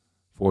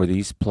for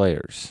these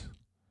players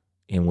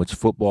in which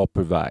football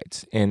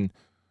provides. And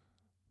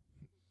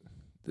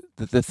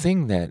the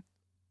thing that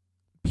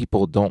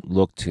people don't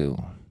look to,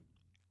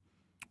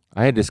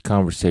 I had this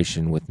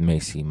conversation with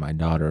Macy, my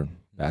daughter,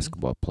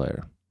 basketball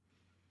player.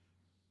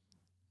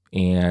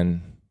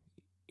 And,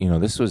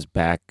 this was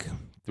back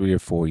 3 or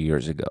 4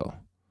 years ago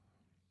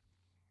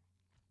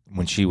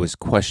when she was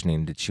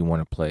questioning, did she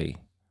want to play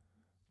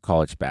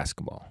college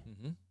basketball?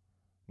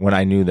 When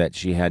I knew that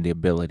she had the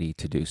ability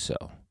to do so.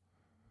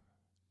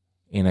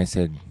 And I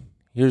said,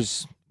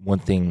 here's one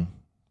thing,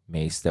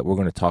 Mace, that we're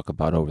going to talk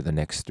about over the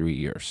next 3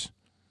 years.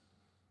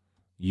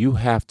 You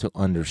have to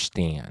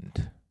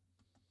understand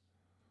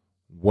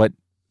what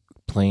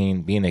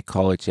being a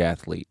college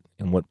athlete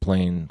and what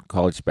playing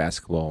college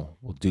basketball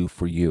will do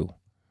for you.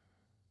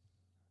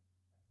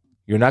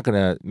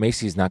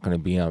 Macy's not going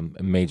to be a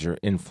major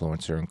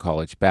influencer in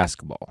college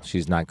basketball.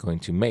 She's not going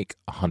to make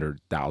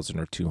 $100,000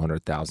 or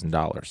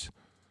 $200,000.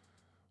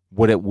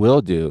 What it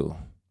will do,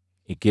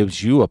 it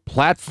gives you a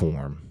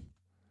platform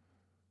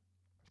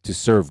to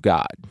serve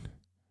God,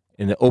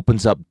 and it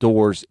opens up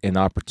doors and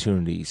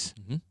opportunities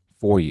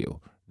for you.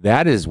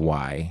 That is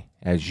why,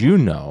 as you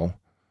know,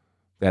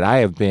 that I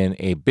have been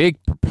a big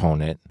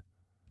proponent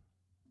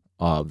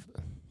of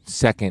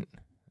second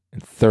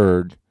and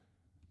third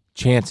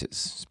chances,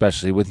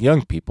 especially with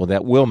young people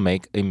that will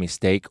make a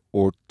mistake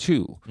or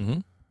two.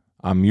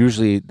 I'm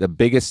usually the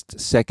biggest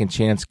second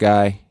chance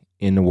guy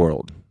in the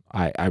world.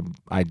 I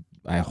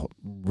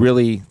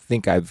really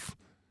think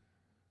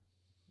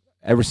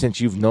ever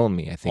since you've known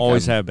me, I think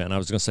always have been. I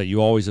was going to say,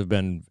 you always have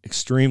been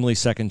extremely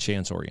second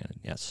chance oriented.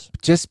 Yes.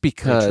 Just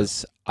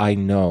because I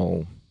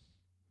know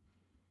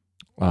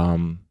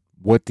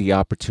what the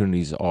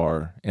opportunities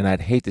are, and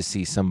I'd hate to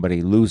see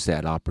somebody lose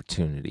that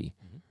opportunity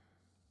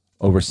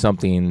over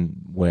something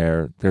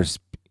where there's,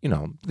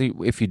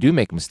 if you do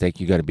make a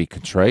mistake, you got to be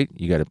contrite,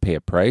 you got to pay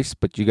a price,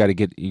 but you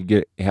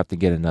have to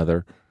get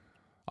another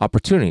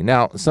opportunity.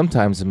 Now,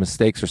 sometimes the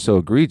mistakes are so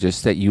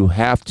egregious that you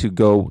have to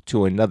go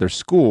to another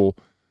school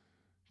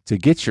to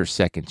get your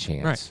second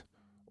chance, right,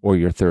 or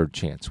your third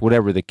chance,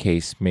 whatever the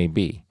case may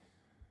be.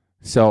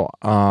 So,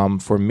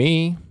 for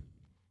me,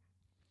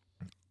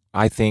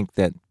 I think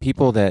that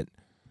people that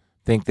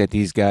think that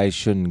these guys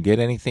shouldn't get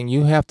anything,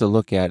 you have to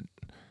look at,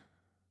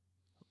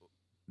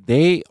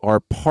 they are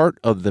part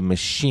of the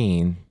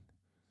machine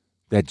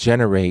that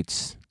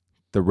generates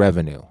the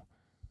revenue.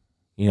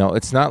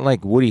 It's not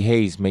like Woody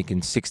Hayes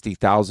making $60,000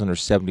 or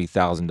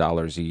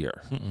 $70,000 a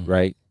year,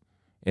 right?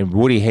 And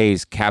Woody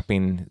Hayes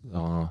capping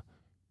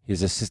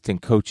his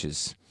assistant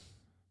coaches'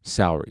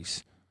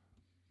 salaries.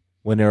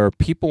 When there are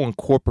people in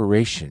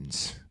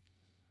corporations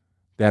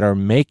that are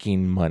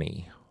making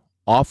money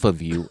off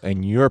of you,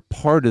 and you're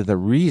part of the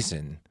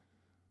reason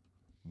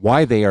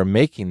why they are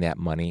making that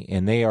money,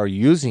 and they are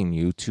using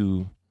you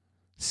to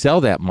sell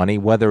that money,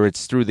 whether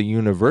it's through the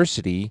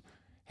university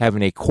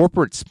having a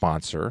corporate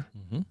sponsor,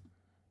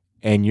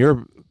 and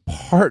you're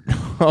part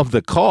of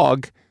the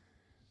cog,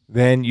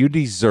 then you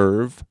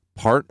deserve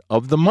part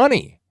of the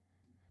money.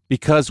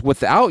 Because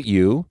without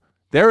you,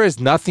 there is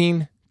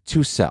nothing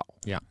to sell.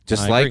 Yeah,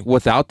 just I like agree.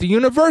 without the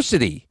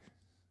university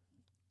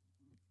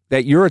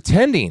that you're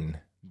attending,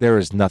 there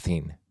is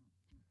nothing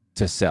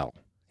to sell.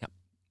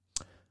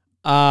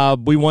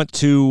 We want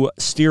to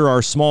steer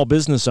our small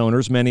business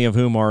owners, many of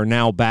whom are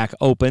now back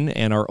open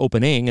and are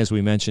opening, as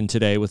we mentioned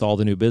today, with all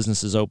the new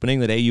businesses opening,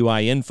 that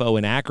AUI Info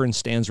in Akron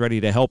stands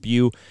ready to help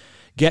you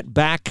get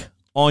back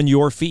on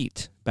your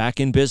feet, back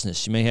in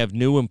business. You may have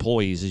new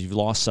employees as you've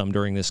lost some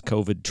during this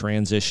COVID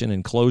transition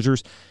and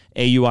closures.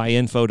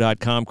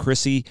 AUIinfo.com.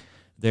 Chrissy,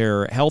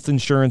 their health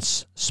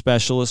insurance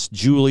specialist,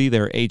 Julie,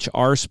 their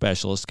HR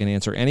specialist, can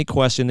answer any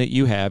question that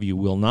you have. You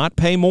will not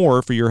pay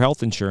more for your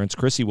health insurance.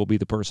 Chrissy will be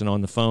the person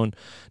on the phone,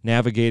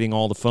 navigating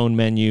all the phone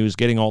menus,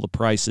 getting all the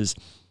prices,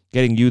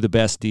 getting you the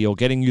best deal,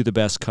 getting you the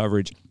best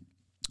coverage.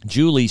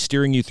 Julie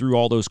steering you through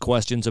all those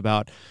questions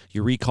about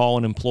you recall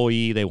an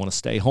employee, they want to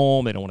stay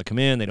home, they don't want to come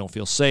in, they don't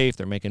feel safe,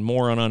 they're making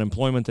more on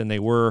unemployment than they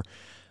were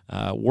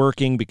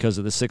working because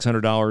of the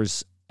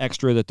 $600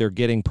 extra that they're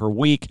getting per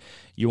week.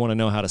 You want to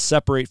know how to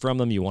separate from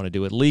them. You want to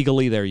do it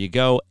legally. There you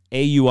go.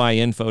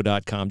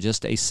 AUIinfo.com.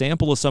 Just a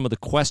sample of some of the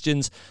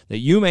questions that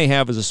you may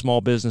have as a small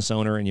business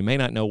owner, and you may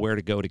not know where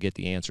to go to get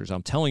the answers.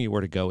 I'm telling you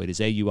where to go. It is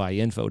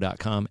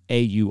AUIinfo.com,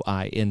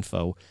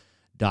 AUIinfo.com.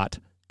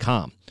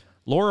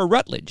 Laura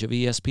Rutledge of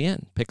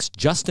ESPN picks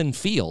Justin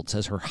Fields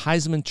as her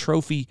Heisman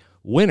Trophy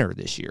winner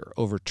this year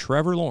over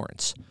Trevor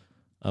Lawrence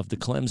of the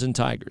Clemson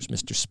Tigers.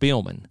 Mr.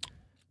 Spielman,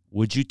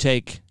 would you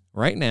take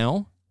right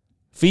now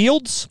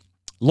Fields,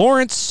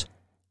 Lawrence,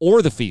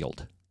 or the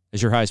field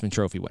as your Heisman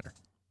Trophy winner?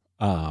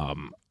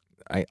 In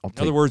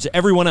other words,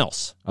 everyone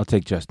else. I'll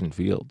take Justin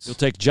Fields. You'll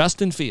take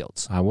Justin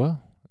Fields. I will.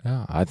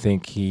 Yeah, I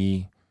think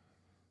he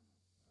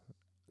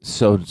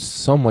showed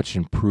so much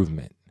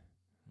improvement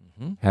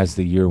as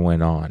the year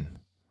went on.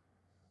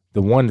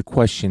 The one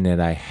question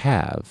that I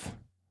have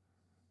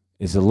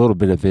is a little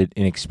bit of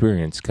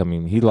inexperience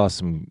coming. He lost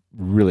some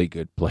really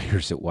good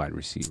players at wide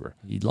receiver.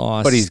 He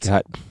lost, but he's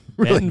got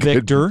really Ben good.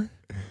 Victor.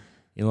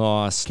 He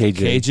lost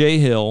KJ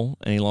Hill,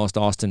 and he lost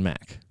Austin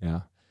Mack.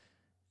 Yeah.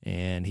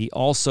 And he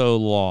also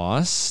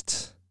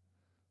lost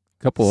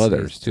a couple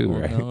others, too,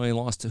 right? No, he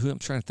lost who? I'm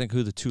trying to think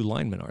who the two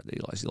linemen are that he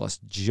lost. He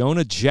lost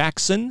Jonah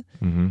Jackson,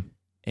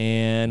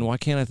 and why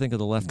can't I think of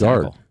the left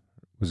tackle?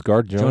 Was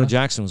guard Jonah? Jonah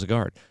Jackson was a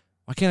guard.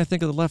 Why can't I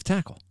think of the left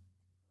tackle?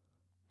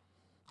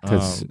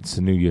 Because it's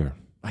a new year.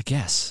 I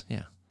guess,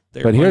 yeah.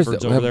 But here's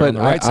over there on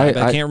the right side.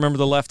 I can't remember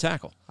the left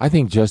tackle. I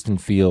think Justin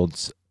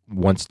Fields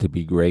wants to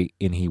be great,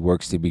 and he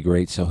works to be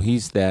great. So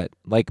he's that,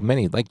 like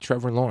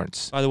Trevor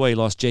Lawrence. By the way, he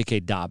lost J.K.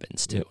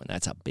 Dobbins, too, and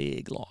that's a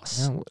big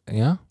loss.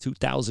 Yeah.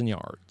 2,000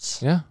 yards.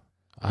 Yeah.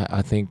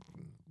 I think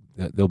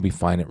that they'll be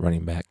fine at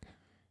running back.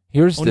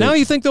 Now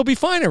you think they'll be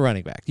fine at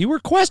running back. You were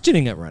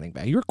questioning at running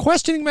back. You were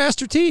questioning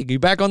Master Teague. Are you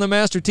back on the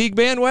Master Teague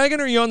bandwagon,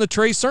 or are you on the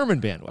Trey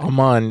Sermon bandwagon? I'm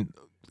on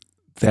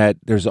that.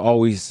 There's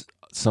always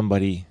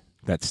somebody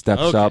that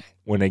steps up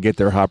when they get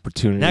their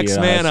opportunity. Next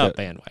man up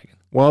bandwagon.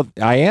 Well,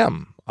 I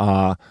am.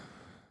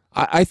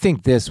 I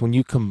think this, when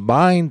you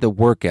combine the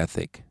work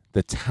ethic,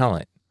 the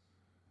talent,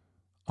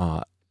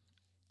 I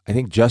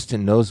think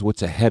Justin knows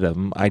what's ahead of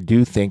him. I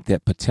do think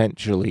that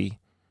potentially,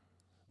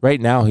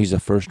 right now, he's a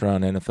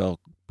first-round NFL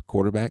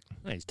quarterback.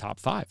 He's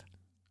top 5.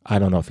 I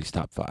don't know if he's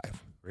top 5.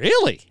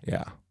 Really?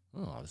 Yeah.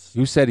 Oh,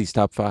 Who said he's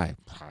top 5?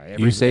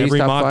 You say he's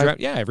top 5?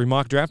 Yeah, every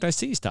mock draft I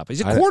see he's top 5.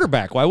 He's a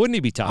quarterback. Why wouldn't he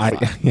be top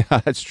 5? Yeah,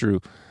 that's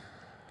true.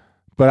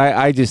 But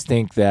I just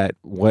think that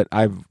what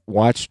I've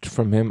watched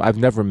from him, I've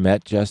never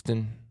met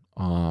Justin,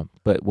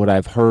 but what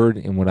I've heard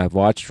and what I've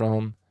watched from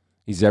him,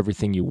 he's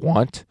everything you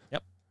want.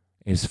 Yep.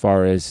 As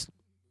far as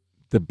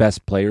the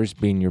best players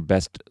being your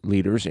best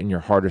leaders and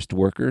your hardest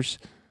workers.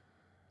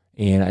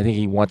 And I think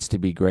he wants to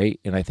be great,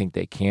 and I think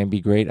they can be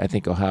great. I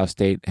think Ohio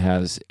State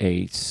has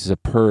a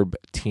superb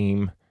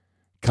team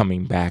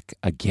coming back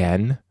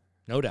again.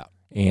 No doubt.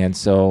 And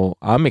so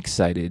I'm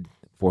excited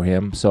for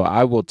him. So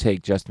I will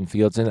take Justin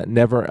Fields, and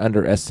never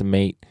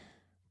underestimate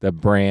the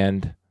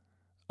brand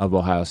of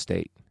Ohio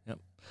State. Yep.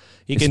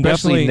 He can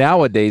Especially definitely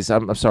nowadays.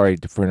 I'm sorry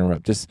for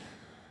interrupt. Just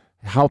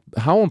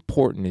how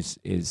important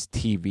is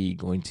TV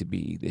going to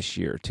be this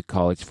year to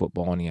college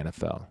football and the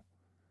NFL?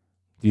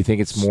 Do you think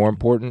it's more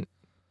important?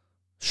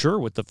 Sure,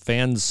 with the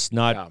fans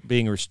not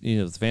being,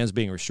 the fans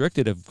being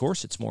restricted, of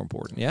course it's more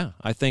important. Yeah,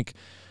 I think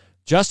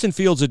Justin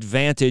Fields'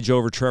 advantage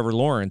over Trevor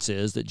Lawrence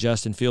is that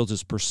Justin Fields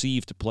is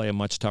perceived to play a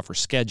much tougher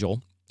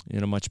schedule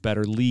in a much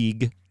better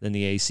league than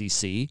the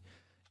ACC,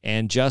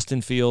 and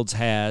Justin Fields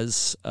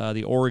has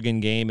the Oregon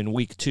game in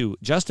Week 2.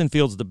 Justin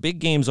Fields, the big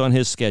games on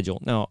his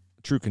schedule. Now,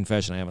 true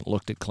confession, I haven't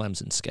looked at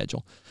Clemson's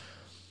schedule,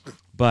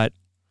 but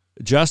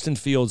Justin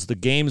Fields, the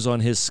games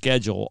on his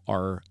schedule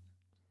are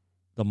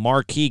the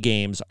marquee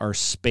games are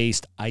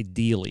spaced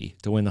ideally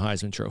to win the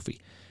Heisman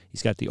Trophy.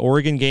 He's got the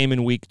Oregon game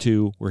in Week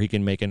 2 where he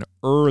can make an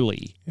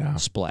early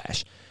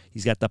splash.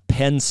 He's got the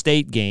Penn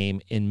State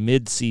game in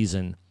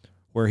midseason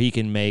where he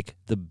can make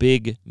the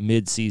big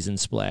midseason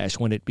splash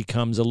when it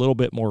becomes a little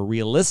bit more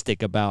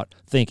realistic about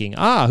thinking,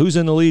 who's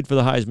in the lead for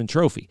the Heisman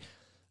Trophy?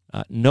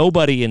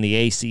 Nobody in the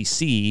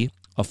ACC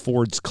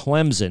affords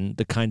Clemson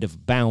the kind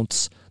of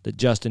bounce that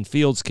Justin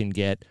Fields can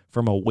get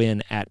from a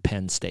win at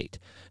Penn State.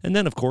 And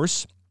then, of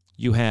course,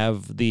 you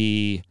have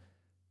the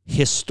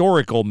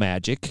historical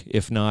magic,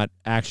 if not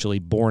actually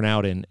borne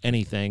out in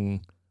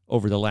anything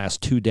over the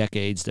last 2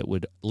 decades that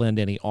would lend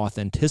any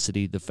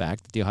authenticity to the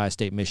fact that the Ohio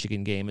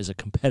State-Michigan game is a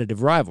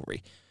competitive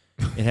rivalry.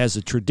 It has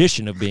a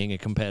tradition of being a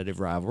competitive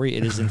rivalry.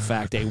 It is, in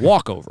fact, a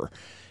walkover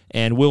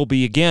and will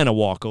be again a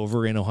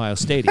walkover in Ohio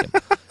Stadium.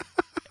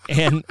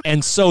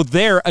 And so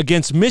there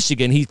against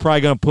Michigan, he's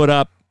probably going to put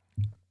up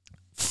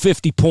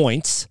 50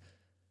 points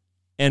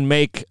and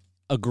make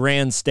a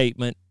grand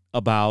statement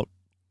about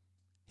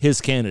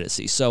his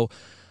candidacy. So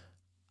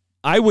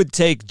I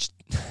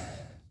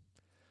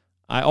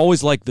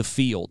always like the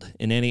field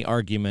in any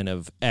argument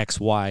of X,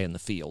 Y in the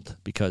field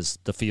because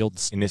the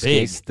field's in this big.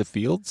 case, the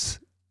Fields.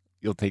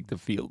 You'll take the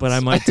Fields. But I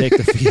might take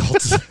the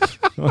Fields.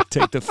 I might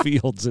take the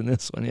Fields in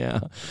this one. Yeah,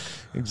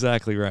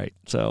 exactly right.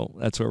 So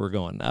that's where we're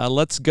going.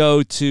 Let's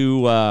go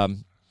to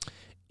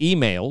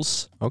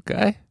emails.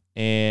 Okay.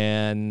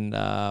 And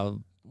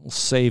we'll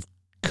save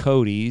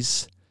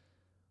Cody's.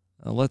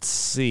 Let's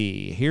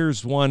see.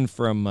 Here's one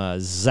from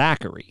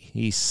Zachary.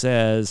 He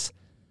says,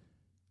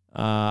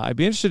 I'd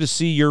be interested to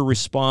see your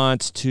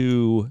response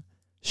to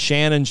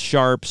Shannon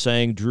Sharpe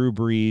saying Drew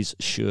Brees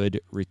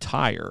should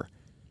retire.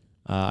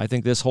 I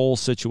think this whole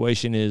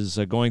situation is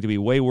going to be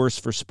way worse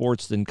for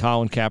sports than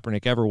Colin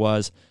Kaepernick ever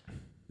was.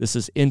 This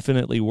is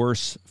infinitely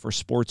worse for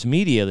sports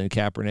media than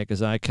Kaepernick,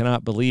 as I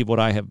cannot believe what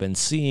I have been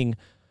seeing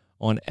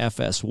on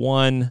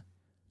FS1.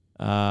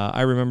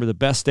 I remember the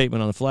best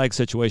statement on the flag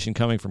situation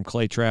coming from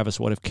Clay Travis.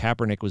 What if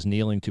Kaepernick was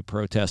kneeling to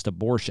protest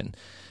abortion?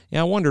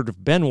 Yeah, I wondered if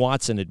Ben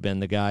Watson had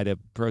been the guy to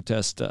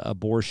protest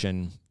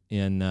abortion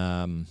in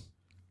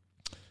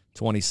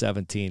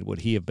 2017.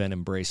 Would he have been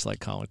embraced like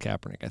Colin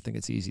Kaepernick? I think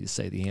it's easy to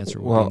say the answer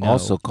would be no.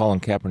 Also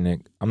Colin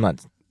Kaepernick, I'm not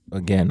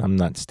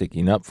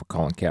sticking up for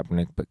Colin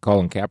Kaepernick, but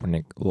Colin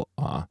Kaepernick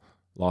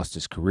lost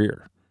his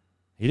career.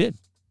 He did.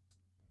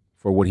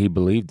 For what he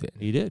believed in.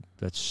 He did.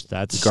 That's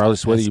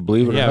regardless whether you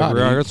believe it or not. Yeah,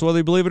 regardless whether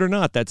you believe it or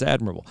not, that's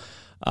admirable.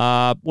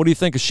 What do you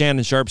think of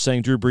Shannon Sharpe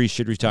saying Drew Brees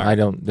should retire? I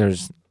don't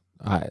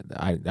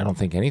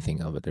think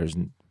anything of it.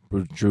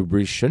 Drew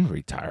Brees shouldn't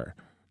retire.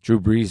 Drew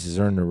Brees has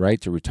earned the right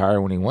to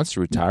retire when he wants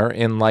to retire,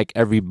 and like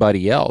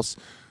everybody else,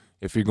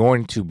 if you're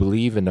going to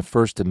believe in the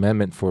First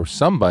Amendment for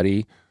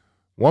somebody,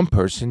 one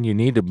person, you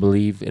need to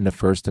believe in the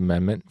First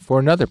Amendment for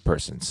another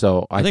person.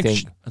 So I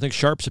think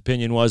Sharpe's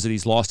opinion was that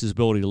he's lost his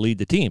ability to lead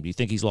the team. Do you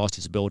think he's lost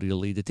his ability to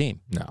lead the team?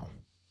 No,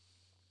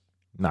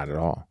 not at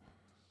all.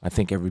 I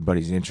think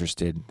everybody's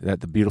interested. That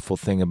the beautiful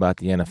thing about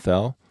the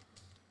NFL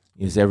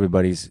is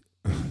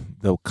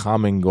the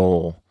common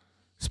goal,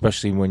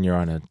 especially when you're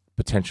on a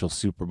potential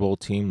Super Bowl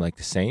team like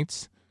the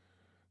Saints,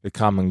 the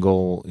common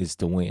goal is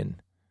to win.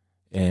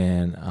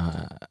 And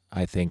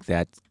I think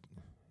that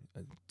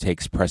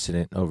takes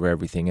precedent over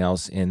everything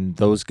else. And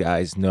those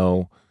guys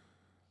know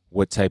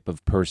what type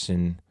of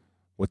person,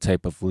 what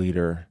type of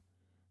leader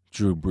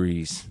Drew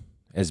Brees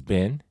has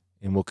been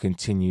and will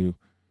continue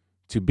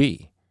to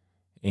be.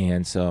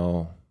 And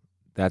so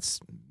that's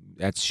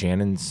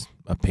Shannon's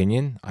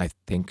opinion. I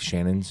think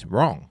Shannon's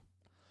wrong.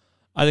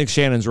 I think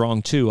Shannon's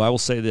wrong, too. I will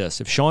say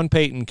this. If Sean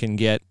Payton can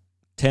get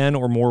 10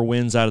 or more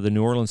wins out of the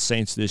New Orleans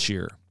Saints this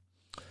year,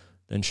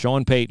 then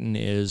Sean Payton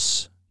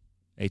is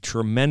a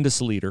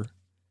tremendous leader.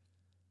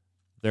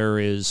 There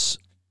is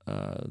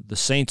the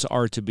Saints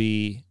are to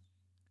be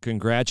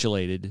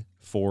congratulated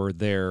for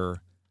their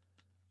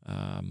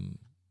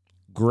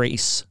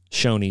grace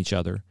shown each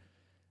other,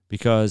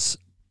 because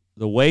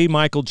the way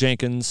Malcolm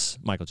Jenkins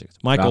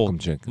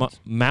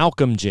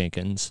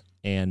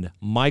and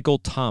Michael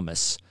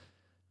Thomas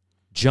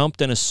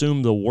jumped and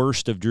assumed the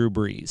worst of Drew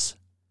Brees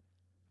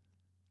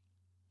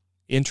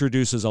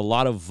introduces a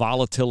lot of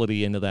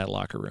volatility into that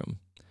locker room.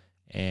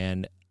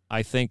 And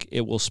I think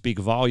it will speak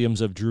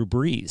volumes of Drew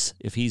Brees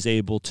if he's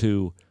able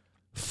to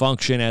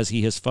function as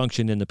he has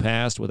functioned in the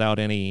past without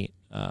any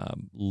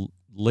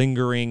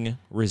lingering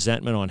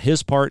resentment on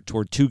his part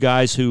toward two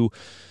guys who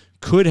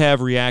could have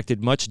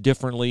reacted much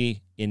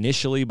differently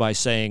initially by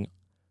saying,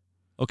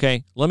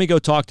 okay, let me go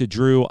talk to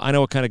Drew. I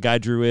know what kind of guy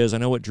Drew is. I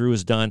know what Drew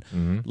has done.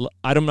 Mm-hmm.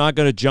 I'm not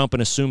going to jump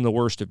and assume the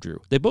worst of Drew.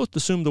 They both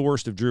assumed the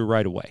worst of Drew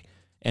right away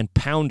and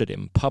pounded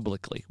him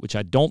publicly, which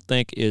I don't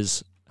think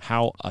is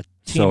how a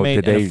teammate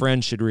and a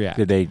friend should react.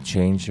 Did they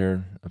change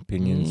their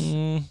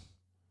opinions?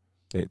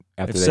 They've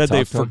said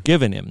they've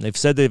forgiven him. They've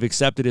said they've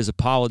accepted his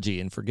apology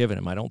and forgiven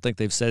him. I don't think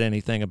they've said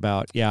anything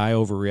about, I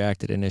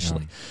overreacted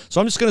initially. No. So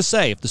I'm just going to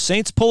say, if the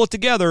Saints pull it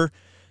together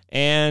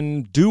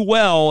and do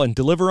well and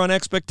deliver on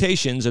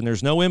expectations and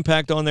there's no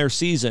impact on their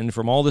season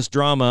from all this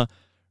drama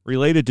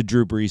related to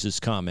Drew Brees'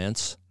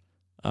 comments,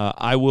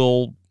 I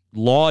will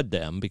laud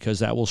them because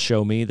that will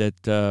show me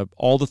that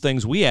all the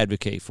things we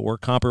advocate for,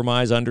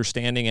 compromise,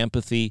 understanding,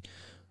 empathy,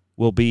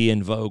 will be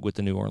in vogue with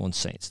the New Orleans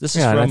Saints. This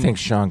is and I think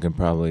Sean can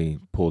probably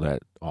pull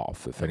that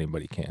off if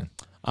anybody can.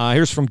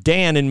 Here's from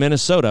Dan in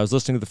Minnesota. I was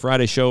listening to the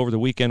Friday show over the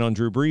weekend on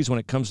Drew Brees. When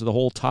it comes to the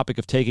whole topic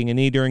of taking a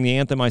knee during the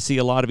anthem, I see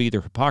a lot of either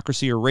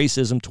hypocrisy or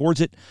racism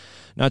towards it.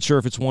 Not sure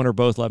if it's one or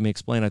both. Let me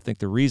explain. I think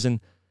the reason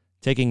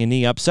taking a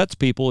knee upsets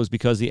people is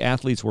because the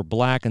athletes were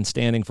black and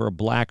standing for a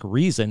black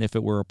reason. If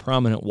it were a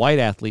prominent white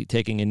athlete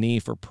taking a knee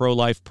for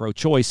pro-life,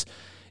 pro-choice,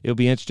 it would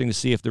be interesting to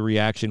see if the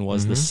reaction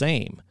was the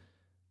same.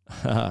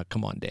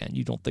 Come on, Dan.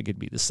 You don't think it'd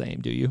be the same,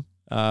 do you?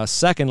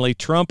 Secondly,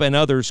 Trump and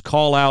others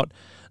call out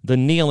the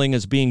kneeling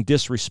as being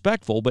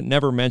disrespectful, but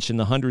never mention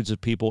the hundreds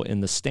of people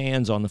in the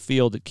stands on the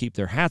field that keep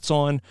their hats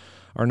on,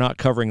 are not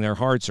covering their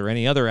hearts, or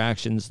any other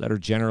actions that are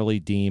generally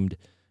deemed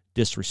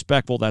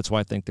disrespectful. That's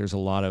why I think there's a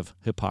lot of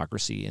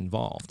hypocrisy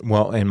involved.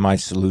 Well, and my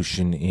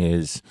solution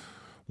is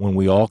when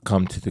we all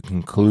come to the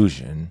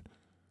conclusion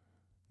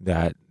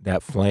that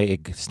that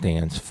flag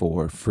stands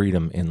for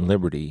freedom and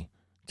liberty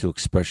to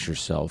express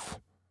yourself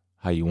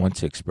how you want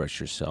to express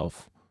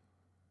yourself,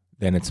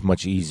 then it's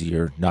much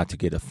easier not to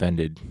get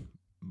offended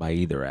by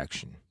either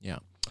action. Yeah.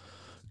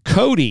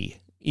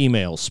 Cody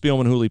emails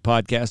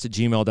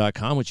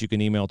SpielmanHooleyPodcast@gmail.com, which you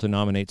can email to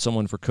nominate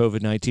someone for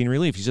COVID-19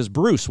 relief. He says,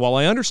 Bruce, while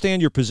I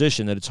understand your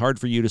position that it's hard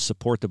for you to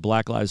support the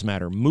Black Lives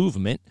Matter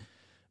movement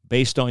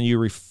based on you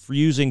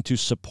refusing to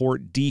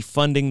support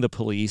defunding the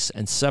police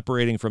and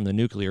separating from the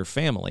nuclear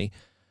family,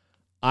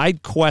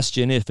 I'd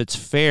question if it's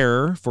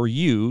fair for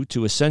you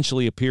to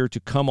essentially appear to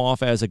come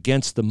off as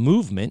against the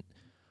movement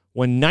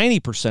when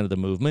 90% of the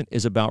movement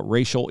is about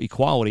racial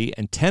equality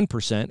and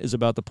 10% is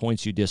about the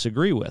points you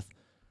disagree with.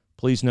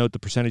 Please note the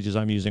percentages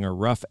I'm using are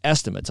rough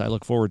estimates. I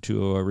look forward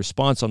to a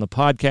response on the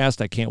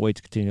podcast. I can't wait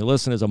to continue to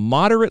listen. As a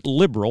moderate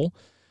liberal,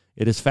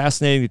 it is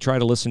fascinating to try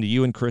to listen to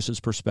you and Chris's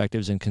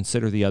perspectives and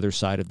consider the other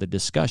side of the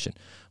discussion.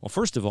 Well,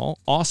 first of all,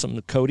 awesome,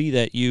 Cody,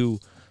 that you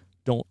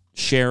don't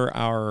share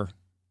our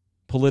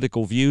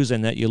political views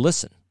and that you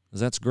listen.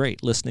 That's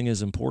great. Listening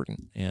is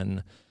important.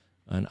 And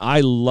I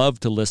love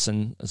to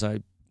listen, as I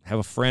have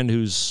a friend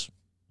who's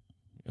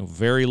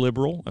very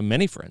liberal, and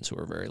many friends who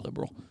are very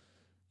liberal.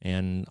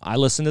 And I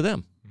listen to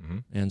them. Mm-hmm.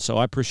 And so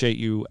I appreciate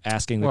you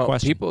asking the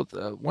question. People,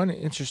 one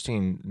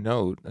interesting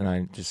note, and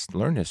I just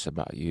learned this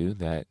about you,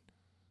 that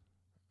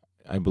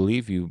I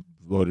believe you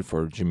voted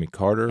for Jimmy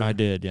Carter. I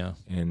did, yeah.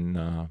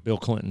 And Bill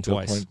Clinton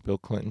twice. Bill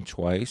Clinton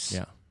twice.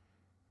 Yeah.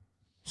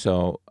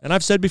 So, and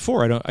I've said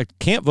before, I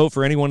can't vote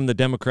for anyone in the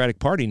Democratic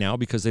Party now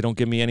because they don't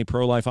give me any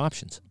pro-life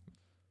options.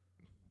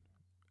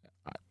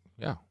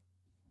 Yeah.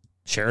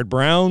 Sherrod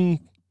Brown,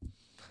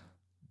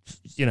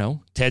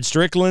 Ted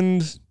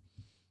Strickland.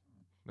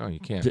 No,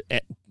 you can't.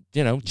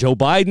 Joe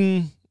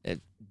Biden,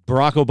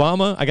 Barack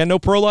Obama. I got no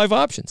pro-life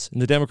options in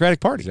the Democratic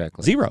Party.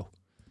 Exactly. Zero.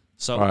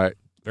 So, all right.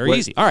 Very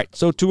easy. All right.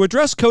 So to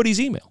address Cody's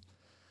email,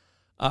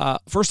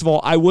 first of all,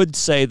 I would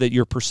say that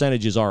your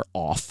percentages are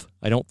off.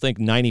 I don't think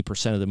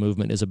 90% of the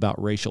movement is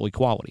about racial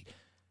equality.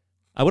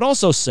 I would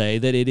also say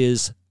that it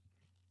is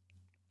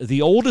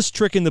the oldest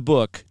trick in the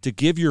book to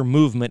give your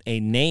movement a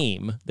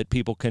name that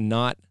people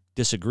cannot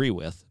disagree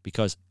with,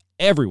 because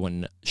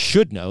everyone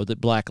should know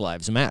that Black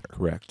Lives Matter.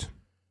 Correct.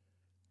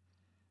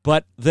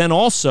 But then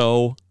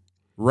also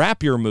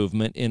wrap your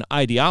movement in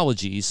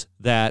ideologies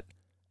that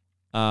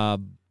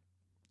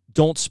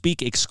don't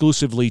speak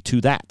exclusively to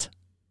that.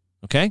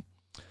 Okay?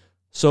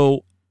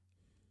 So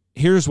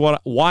here's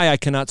why I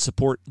cannot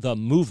support the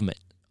movement.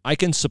 I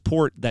can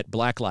support that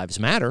Black Lives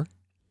Matter,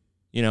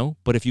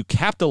 but if you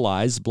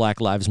capitalize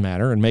Black Lives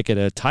Matter and make it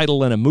a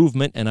title and a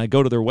movement, and I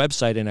go to their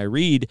website and I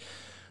read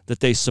that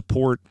they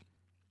support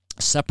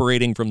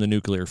separating from the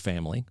nuclear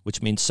family,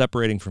 which means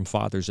separating from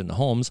fathers in the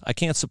homes, I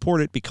can't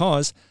support it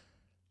because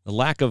the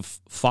lack of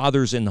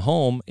fathers in the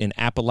home in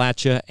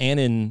Appalachia and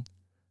in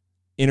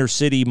inner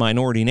city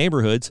minority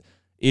neighborhoods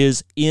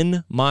is,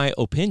 in my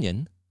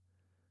opinion,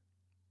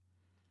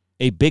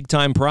 a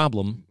big-time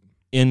problem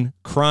in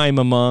crime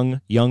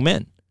among young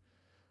men.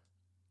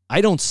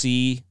 I don't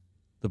see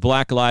the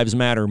Black Lives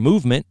Matter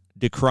movement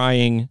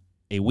decrying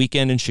a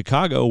weekend in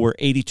Chicago where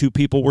 82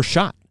 people were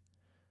shot.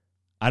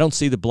 I don't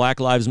see the Black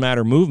Lives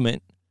Matter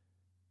movement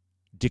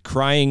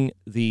decrying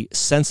the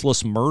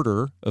senseless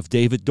murder of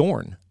David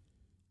Dorn,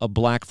 a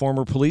black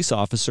former police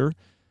officer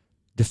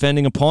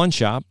defending a pawn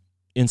shop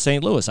in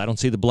St. Louis. I don't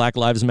see the Black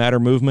Lives Matter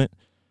movement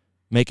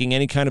making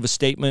any kind of a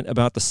statement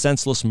about the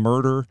senseless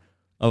murder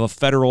of a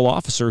federal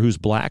officer who's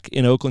black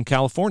in Oakland,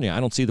 California. I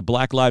don't see the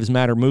Black Lives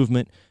Matter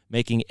movement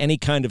making any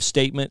kind of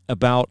statement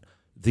about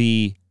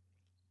the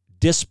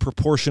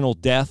disproportional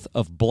death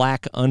of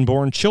black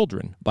unborn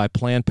children by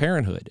Planned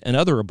Parenthood and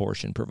other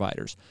abortion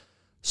providers.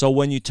 So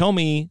when you tell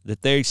me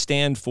that they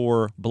stand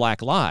for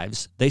black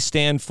lives, they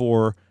stand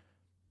for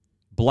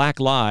black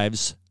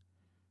lives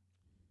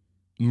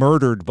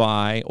murdered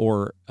by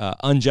or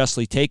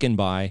unjustly taken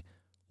by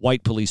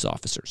white police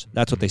officers.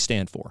 That's what they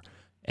stand for.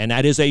 And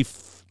that is a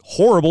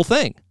horrible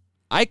thing.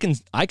 I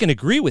can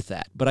agree with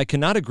that, but I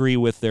cannot agree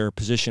with their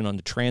position on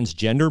the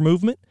transgender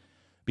movement,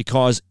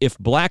 because if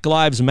Black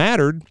Lives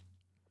mattered,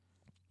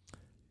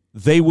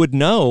 they would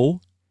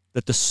know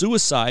that the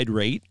suicide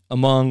rate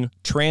among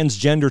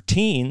transgender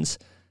teens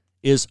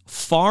is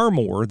far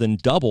more than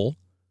double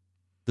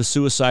the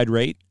suicide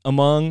rate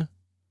among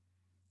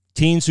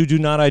teens who do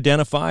not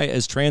identify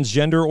as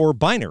transgender or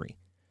binary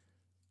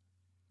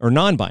or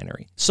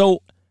non-binary.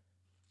 So,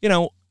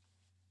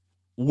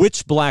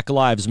 which Black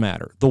Lives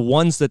Matter? The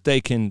ones that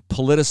they can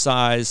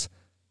politicize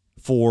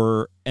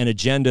for an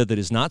agenda that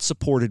is not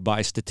supported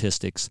by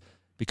statistics,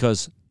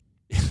 because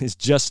it's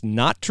just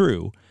not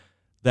true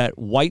that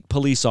white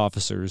police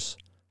officers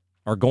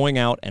are going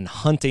out and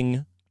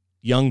hunting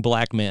young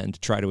black men to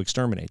try to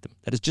exterminate them.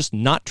 That is just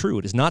not true.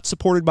 It is not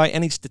supported by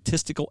any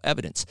statistical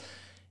evidence.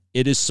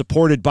 It is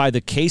supported by the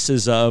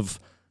cases of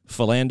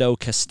Philando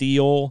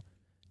Castile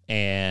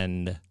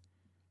and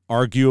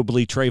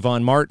arguably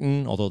Trayvon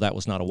Martin, although that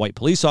was not a white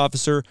police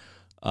officer.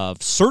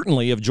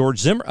 Certainly of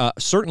George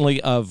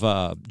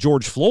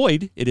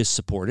Floyd, it is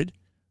supported.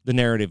 The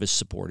narrative is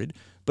supported,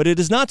 but it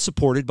is not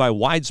supported by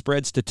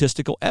widespread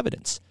statistical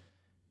evidence.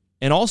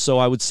 And also,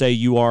 I would say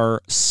you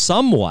are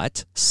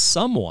somewhat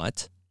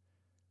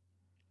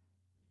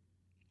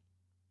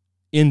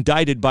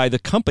indicted by the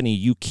company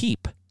you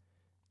keep.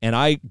 And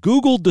I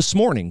Googled this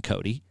morning,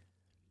 Cody,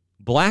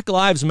 Black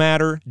Lives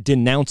Matter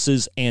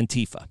denounces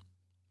Antifa.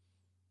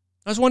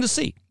 I just wanted to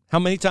see, how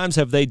many times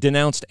have they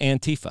denounced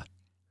Antifa?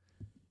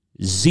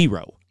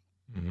 0.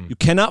 Mm-hmm. You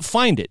cannot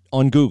find it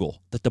on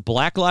Google that the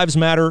Black Lives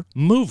Matter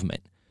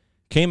movement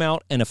came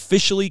out and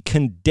officially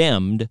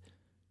condemned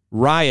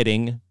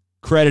rioting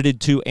credited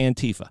to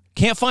Antifa.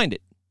 Can't find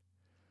it.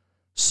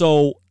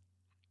 So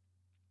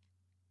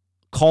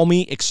call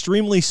me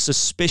extremely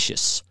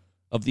suspicious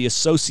of the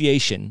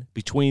association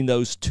between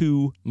those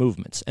two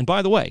movements. And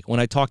by the way, when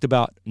I talked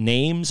about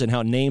names and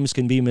how names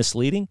can be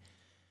misleading,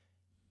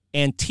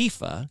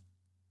 Antifa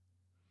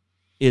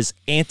is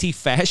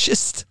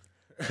anti-fascist.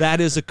 That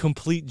is a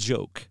complete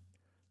joke.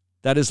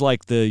 That is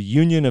like the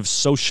Union of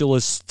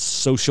Socialists,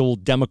 Social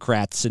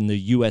Democrats in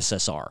the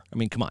USSR. I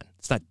mean, come on.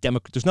 It's not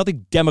there's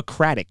nothing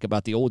democratic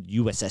about the old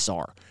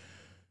USSR.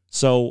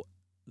 So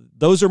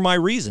those are my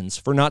reasons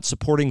for not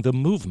supporting the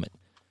movement.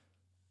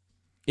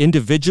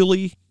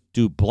 Individually,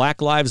 do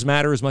Black Lives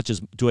matter as much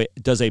as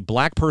does a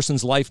black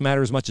person's life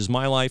matter as much as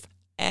my life?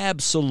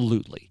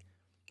 Absolutely.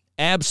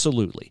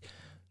 Absolutely.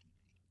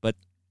 But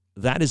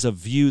that is a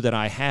view that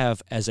I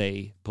have as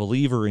a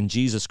believer in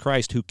Jesus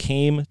Christ, who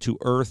came to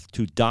earth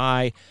to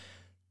die,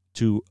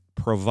 to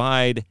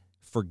provide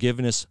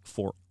forgiveness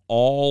for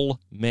all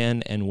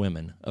men and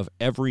women of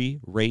every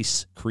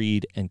race,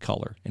 creed, and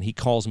color. And he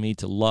calls me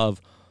to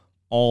love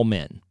all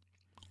men,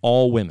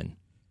 all women.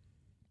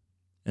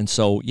 And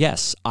so,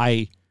 yes,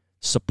 I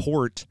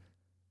support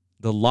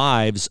the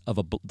life of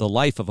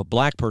a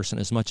black person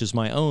as much as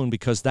my own,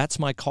 because that's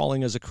my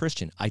calling as a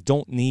Christian. I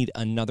don't need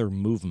another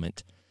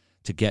movement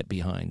to get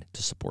behind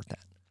to support that.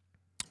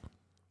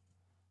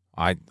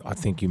 I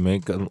think you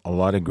make a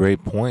lot of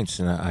great points,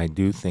 and I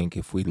do think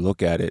if we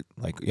look at it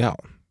like,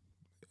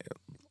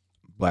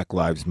 Black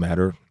Lives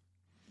Matter,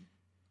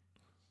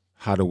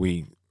 how do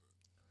we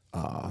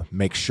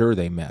make sure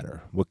they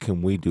matter? What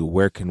can we do?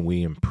 Where can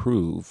we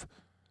improve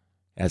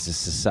as a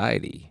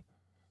society?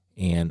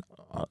 And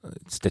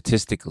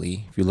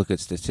statistically, if you look at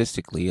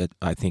statistically,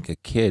 I think a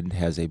kid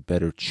has a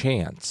better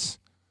chance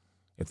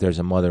if there's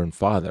a mother and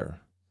father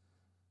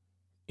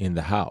in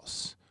the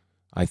house.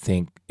 I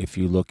think if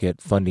you look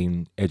at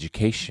funding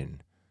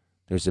education,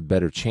 there's a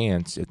better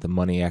chance if the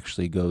money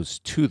actually goes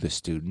to the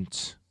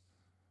students.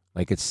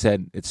 Like it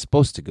said, it's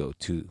supposed to go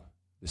to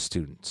the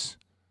students.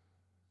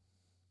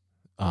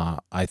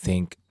 I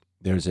think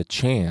there's a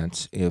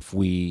chance if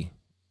we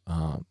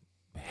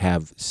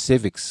have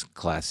civics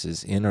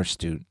classes in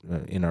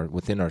our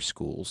within our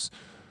schools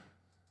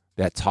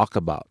that talk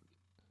about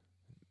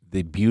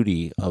the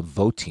beauty of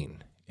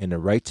voting and the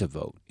right to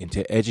vote, and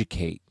to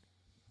educate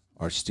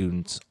our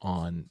students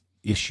on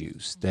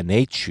issues. Then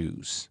they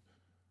choose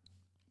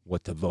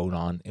what to vote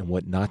on and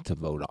what not to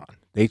vote on.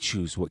 They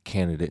choose what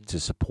candidate to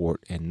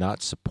support and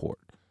not support.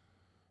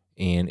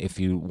 And if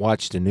you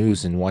watch the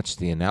news and watch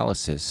the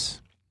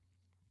analysis,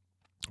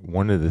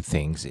 one of the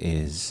things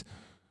is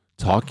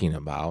talking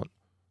about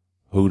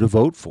who to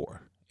vote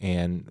for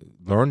and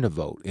learn to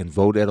vote and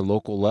vote at a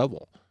local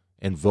level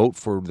and vote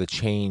for the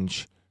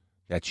change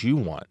that you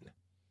want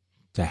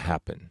to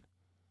happen.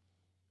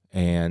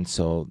 And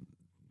so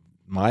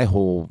my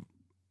whole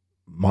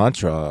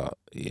mantra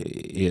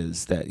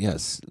is that,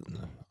 yes,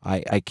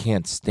 I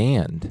can't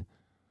stand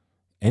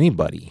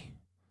anybody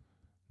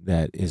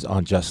that is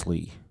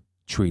unjustly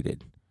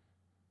treated.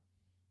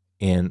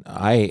 And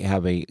I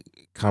have a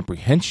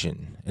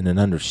comprehension and an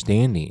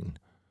understanding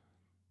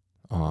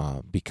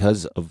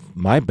because of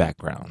my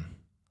background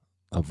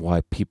of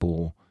why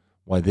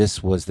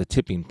this was the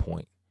tipping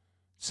point.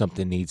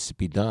 Something needs to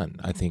be done.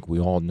 I think we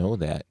all know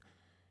that.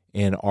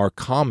 And our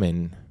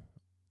common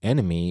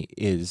enemy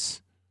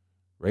is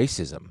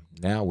racism.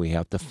 Now we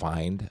have to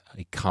find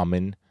a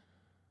common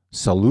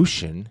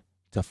solution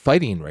to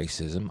fighting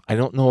racism. I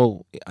don't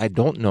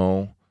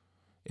know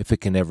if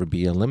it can ever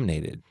be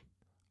eliminated.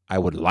 I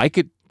would like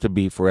it to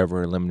be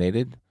forever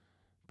eliminated,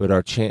 but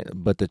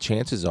the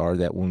chances are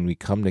that when we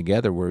come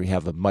together, we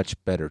have a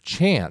much better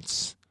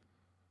chance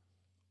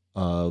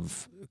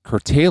of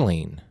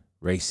curtailing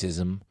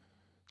racism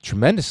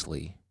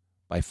tremendously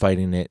by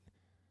fighting it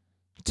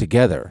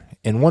together.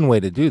 And one way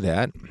to do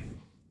that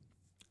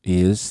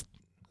is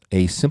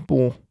a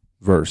simple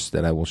verse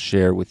that I will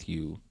share with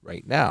you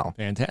right now.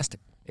 Fantastic.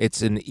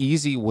 It's an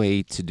easy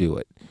way to do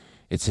it.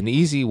 It's an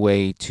easy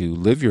way to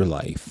live your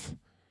life,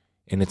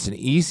 and it's an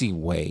easy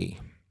way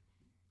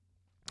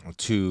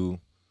to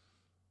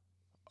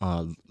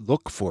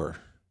look for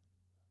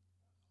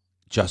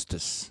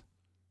justice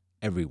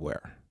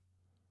everywhere.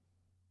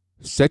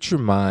 Set your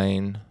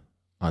mind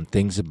on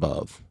things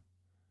above,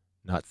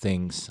 not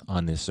things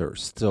on this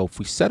earth. So if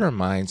we set our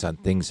minds on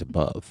things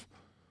above,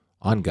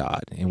 on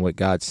God and what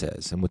God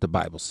says and what the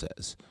Bible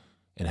says,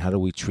 and how do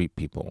we treat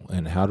people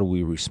and how do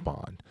we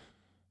respond,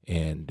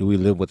 and do we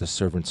live with a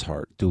servant's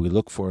heart? Do we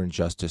look for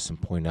injustice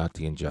and point out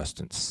the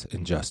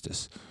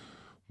injustice?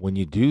 When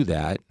you do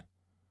that,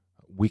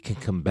 we can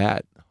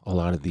combat a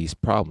lot of these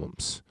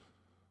problems.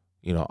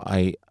 You know,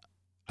 I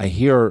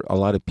hear a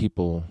lot of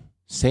people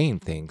saying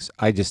things.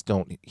 I just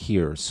don't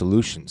hear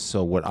solutions.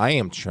 So what I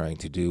am trying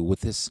to do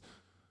with this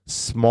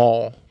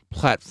small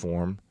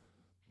platform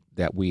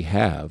that we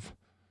have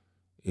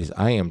is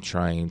I am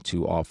trying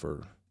to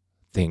offer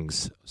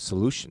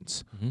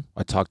solutions. Mm-hmm.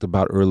 I talked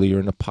about earlier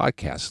in the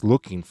podcast,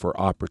 looking for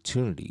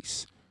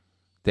opportunities,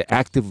 to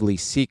actively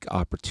seek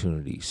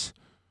opportunities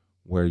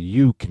where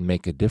you can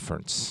make a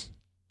difference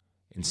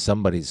in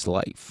somebody's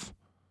life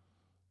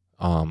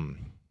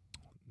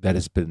that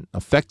has been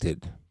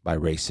affected by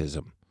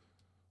racism.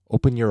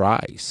 Open your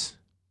eyes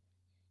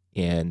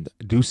and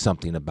do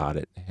something about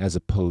it as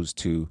opposed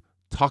to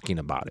talking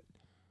about it.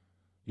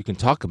 You can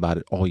talk about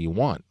it all you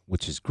want,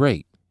 which is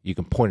great. You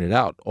can point it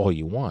out all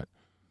you want,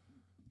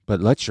 but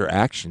let your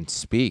actions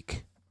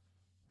speak.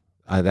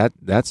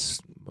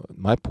 That's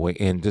my point.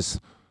 And just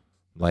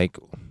like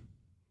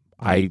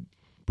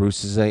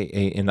Bruce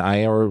and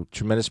I are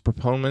tremendous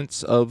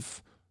proponents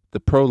of the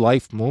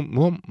pro-life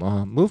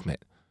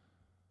movement.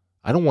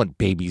 I don't want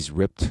babies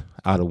ripped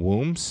out of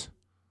wombs.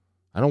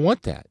 I don't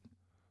want that.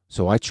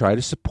 So I try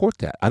to support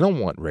that. I don't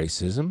want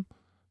racism.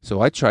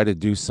 So I try to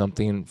do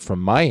something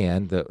from my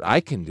end that I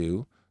can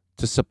do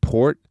to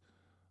support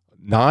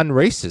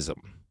non-racism,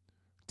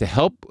 to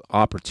help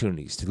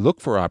opportunities, to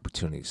look for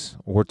opportunities,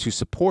 or to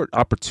support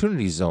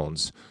opportunity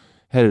zones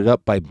headed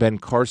up by Ben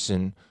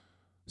Carson,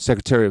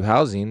 Secretary of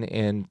Housing,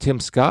 and Tim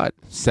Scott,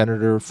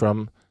 Senator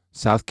from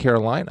South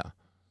Carolina.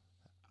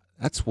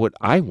 That's what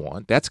I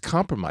want. That's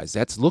compromise.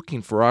 That's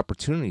looking for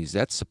opportunities.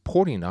 That's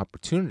supporting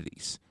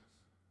opportunities.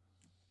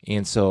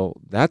 And so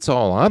that's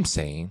all I'm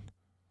saying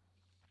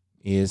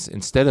is,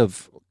 instead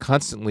of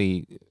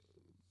constantly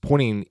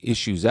pointing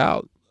issues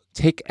out,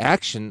 take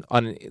action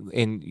on,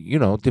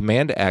 and,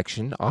 demand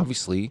action,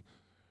 obviously,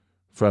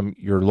 from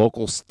your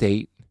local,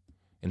 state,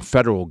 and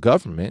federal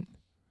government,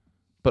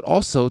 but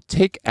also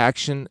take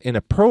action in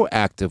a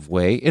proactive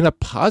way, in a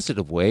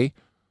positive way,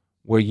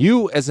 where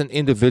you as an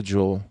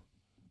individual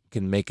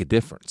can make a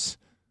difference.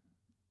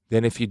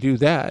 Then if you do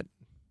that,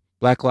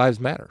 Black Lives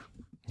Matter.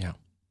 Yeah.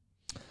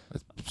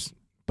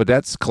 But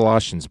that's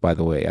Colossians, by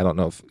the way. I don't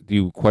know if do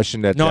you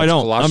question that. No, I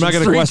don't. Colossians I'm not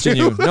going to question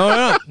 3:2? you.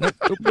 No.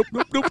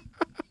 Nope.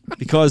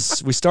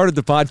 Because we started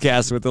the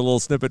podcast with a little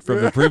snippet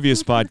from the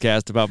previous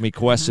podcast about me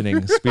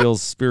questioning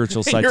Spiel's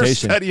spiritual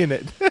citation. You're studying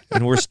it.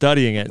 And we're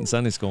studying it in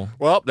Sunday school.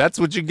 Well, that's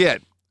what you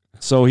get.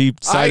 So he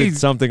cited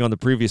something on the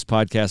previous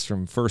podcast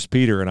from 1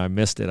 Peter, and I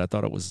missed it. I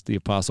thought it was the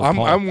Apostle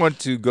Paul. I want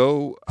to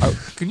go.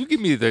 Can you give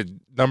me the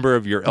number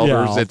of your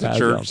elders at the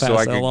church so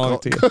I can call?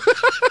 To you.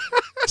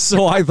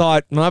 So I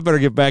thought, I better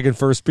get back in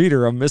 1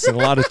 Peter. I'm missing a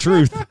lot of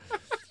truth.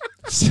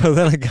 So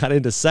then I got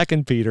into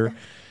 2 Peter,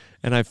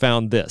 and I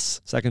found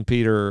this. 2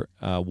 Peter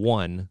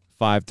 1,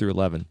 5 through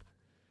 11.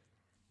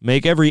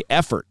 Make every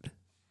effort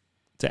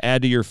to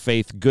add to your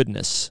faith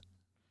goodness,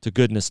 to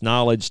goodness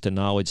knowledge, to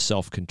knowledge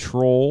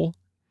self-control,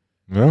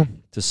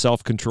 to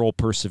self-control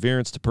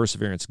perseverance, to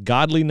perseverance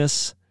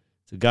godliness,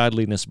 to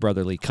godliness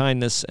brotherly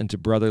kindness, and to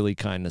brotherly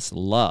kindness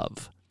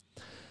love.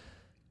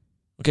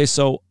 Okay,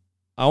 so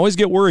I always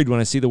get worried when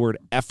I see the word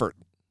effort,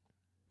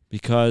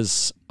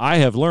 because I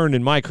have learned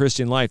in my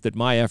Christian life that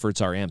my efforts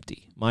are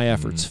empty. My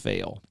efforts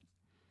fail.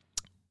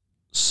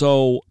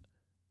 So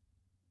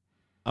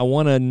I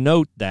want to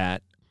note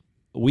that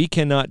we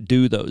cannot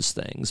do those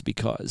things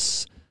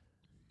because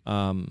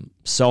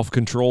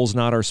self-control is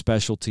not our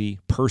specialty.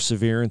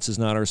 Perseverance is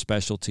not our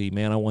specialty.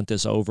 Man, I want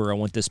this over. I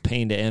want this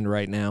pain to end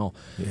right now.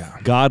 Yeah.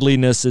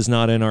 Godliness is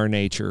not in our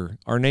nature.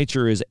 Our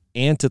nature is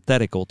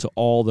antithetical to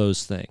all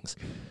those things.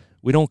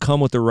 We don't come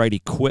with the right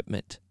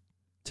equipment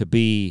to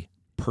be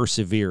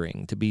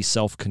persevering, to be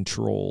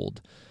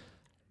self-controlled.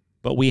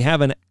 But we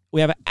have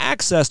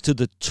access to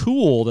the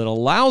tool that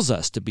allows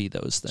us to be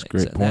those things. That's a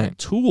great point. That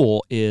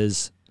tool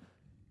is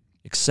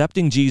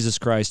accepting Jesus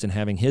Christ and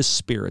having his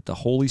Spirit, the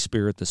Holy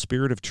Spirit, the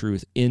Spirit of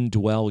truth,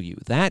 indwell you.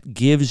 That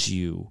gives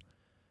you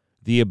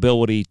the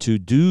ability to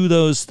do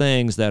those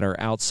things that are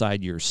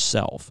outside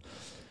yourself.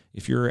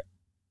 If you're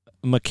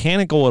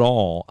mechanical at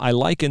all, I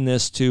liken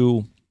this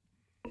to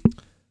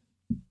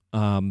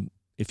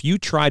if you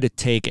try to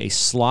take a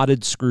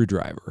slotted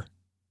screwdriver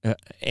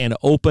and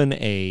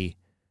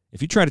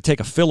if you try to take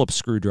a Phillips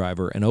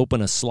screwdriver and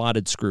open a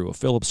slotted screw, a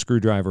Phillips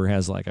screwdriver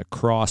has like a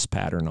cross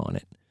pattern on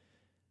it,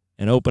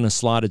 and open a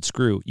slotted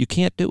screw, you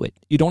can't do it.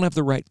 You don't have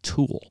the right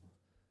tool.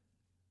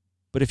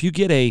 But if you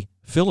get a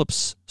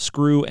Phillips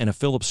screw and a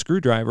Phillips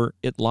screwdriver,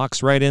 it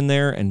locks right in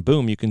there, and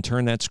boom, you can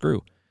turn that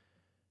screw.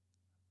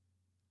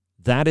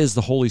 That is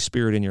the Holy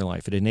Spirit in your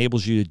life. It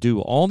enables you to do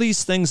all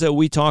these things that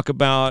we talk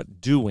about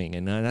doing,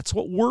 and that's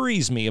what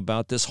worries me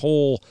about this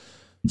whole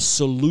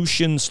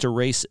solutions to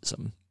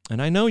racism.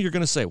 And I know you're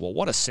going to say, well,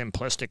 what a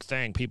simplistic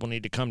thing. People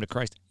need to come to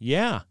Christ.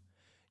 Yeah.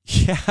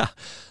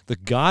 The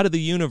God of the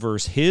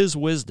universe, his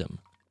wisdom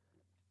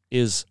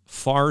is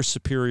far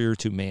superior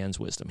to man's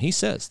wisdom. He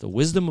says the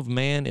wisdom of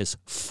man is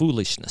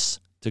foolishness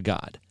to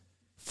God.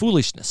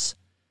 Foolishness.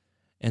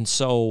 And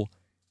so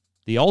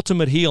the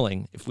ultimate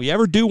healing, if we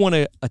ever do want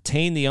to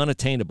attain the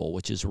unattainable,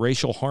 which is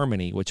racial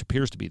harmony, which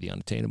appears to be the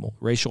unattainable,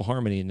 racial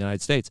harmony in the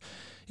United States,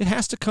 it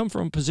has to come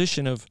from a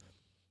position of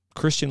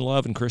Christian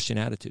love and Christian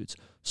attitudes.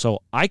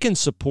 So I can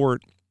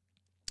support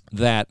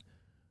that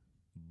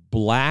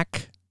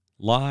Black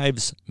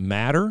Lives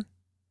Matter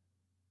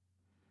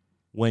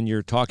when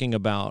you're talking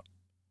about,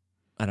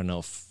 I don't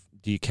know,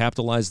 do you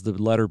capitalize the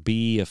letter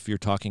B if you're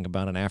talking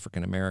about an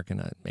African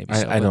American? Maybe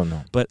so. I don't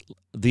know. But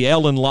the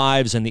L in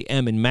lives and the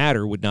M in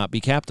matter would not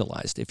be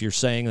capitalized if you're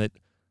saying that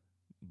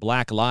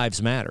Black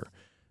Lives Matter.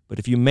 But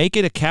if you make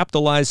it a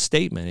capitalized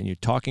statement and you're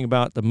talking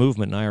about the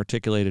movement, and I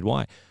articulated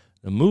why,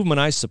 the movement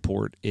I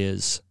support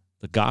is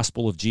the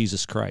gospel of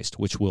Jesus Christ,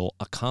 which will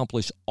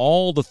accomplish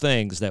all the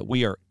things that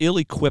we are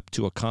ill-equipped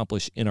to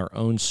accomplish in our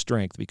own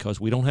strength because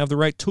we don't have the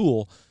right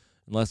tool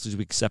unless we've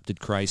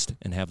accepted Christ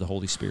and have the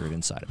Holy Spirit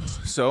inside of us.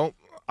 So,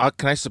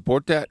 can I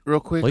support that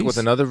real quick Please. with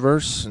another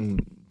verse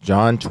in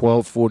John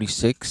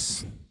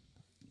 12:46?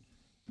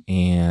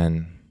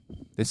 And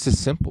this is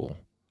simple,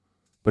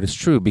 but it's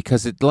true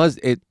because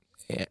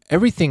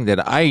everything that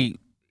I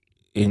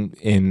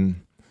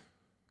in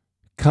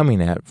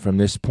coming at from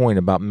this point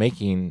about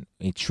making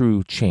a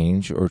true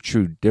change or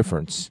true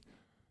difference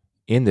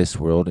in this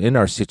world, in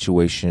our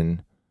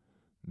situation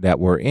that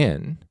we're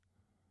in,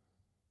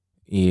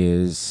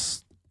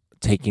 is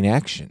taking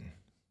action.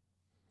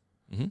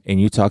 Mm-hmm.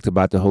 And you talked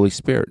about the Holy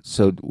Spirit.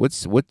 So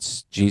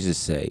what's Jesus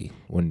say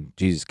when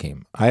Jesus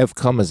came? I have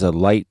come as a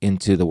light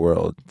into the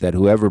world, that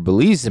whoever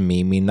believes in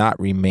me may not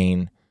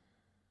remain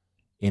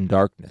in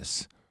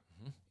darkness.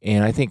 Mm-hmm.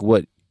 And I think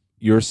what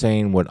you're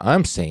saying, what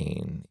I'm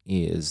saying,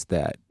 is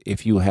that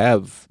if you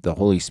have the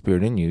Holy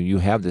Spirit in you, you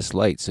have this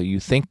light, so you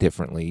think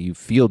differently, you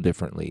feel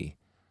differently,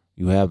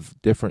 you have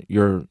different,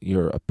 your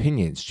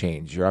opinions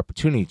change, your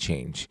opportunity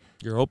change,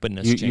 your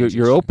openness changes.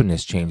 Your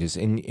openness changes,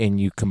 and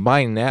you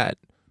combine that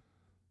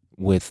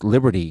with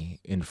liberty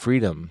and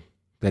freedom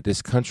that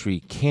this country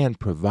can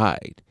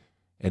provide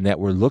and that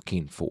we're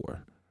looking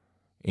for,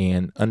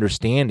 and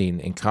understanding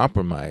and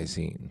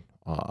compromising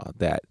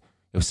that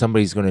if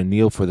somebody's going to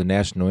kneel for the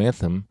national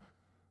anthem,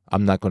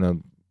 I'm not going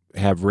to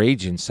have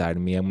rage inside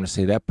of me. I'm going to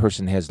say that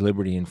person has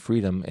liberty and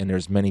freedom, and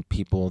there's many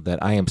people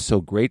that I am so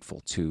grateful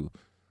to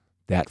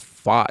that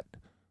fought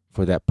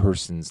for that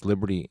person's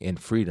liberty and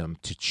freedom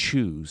to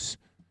choose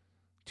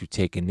to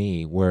take a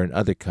knee, where in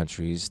other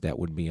countries that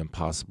would be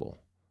impossible.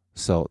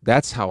 So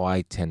that's how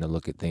I tend to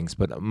look at things.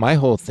 But my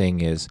whole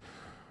thing is,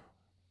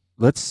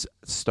 let's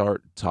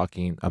start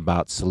talking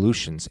about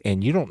solutions.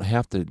 And you don't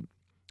have to,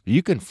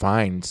 you can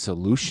find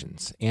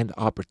solutions and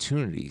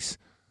opportunities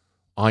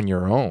on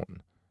your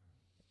own.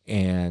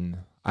 And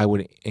I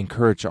would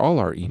encourage all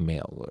our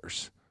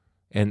emailers,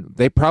 and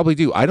they probably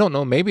do. I don't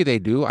know, maybe they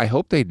do. I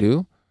hope they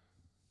do.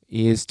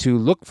 is to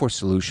look for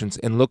solutions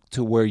and look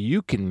to where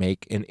you can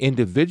make an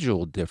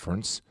individual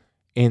difference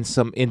in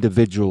some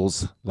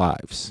individuals'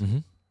 lives.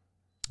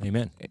 Mm-hmm.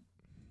 Amen.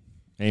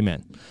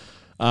 Amen.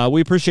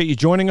 We appreciate you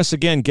joining us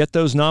again. Get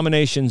those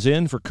nominations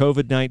in for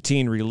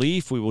COVID-19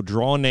 relief. We will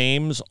draw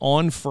names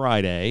on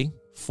Friday.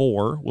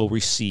 4 will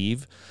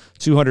receive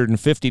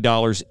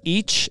 $250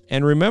 each.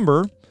 And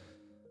remember,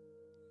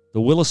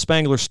 the Willis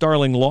Spangler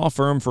Starling Law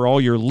Firm for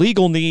all your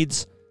legal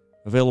needs.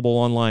 Available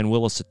online,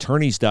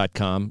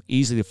 willisattorneys.com.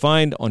 Easy to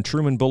find on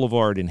Truman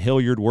Boulevard in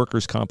Hilliard.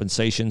 Workers'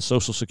 compensation,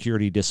 Social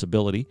Security,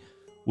 disability,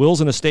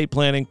 wills and estate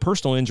planning,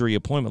 personal injury,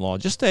 employment law.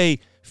 Just a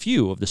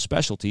few of the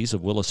specialties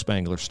of Willis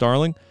Spangler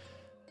Starling.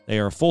 They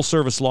are a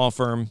full-service law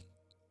firm.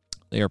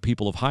 They are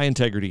people of high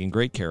integrity and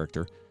great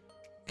character.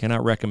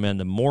 Cannot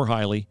recommend them more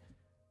highly.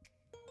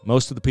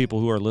 Most of the people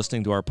who are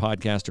listening to our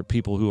podcast are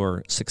people who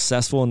are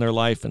successful in their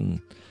life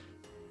and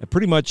have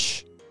pretty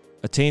much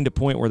attained a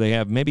point where they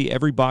have maybe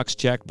every box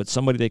checked, but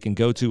somebody they can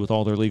go to with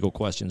all their legal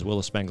questions.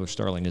 Willis Spangler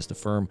Starling is the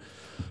firm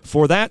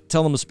for that.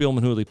 Tell them the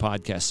Spielman Hooley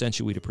podcast sent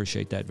you. We'd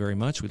appreciate that very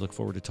much. We look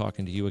forward to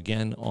talking to you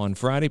again on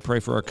Friday. Pray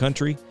for our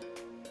country.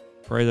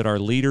 Pray that our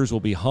leaders will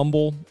be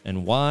humble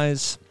and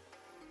wise.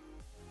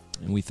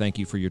 And we thank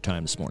you for your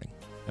time this morning.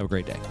 Have a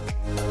great day.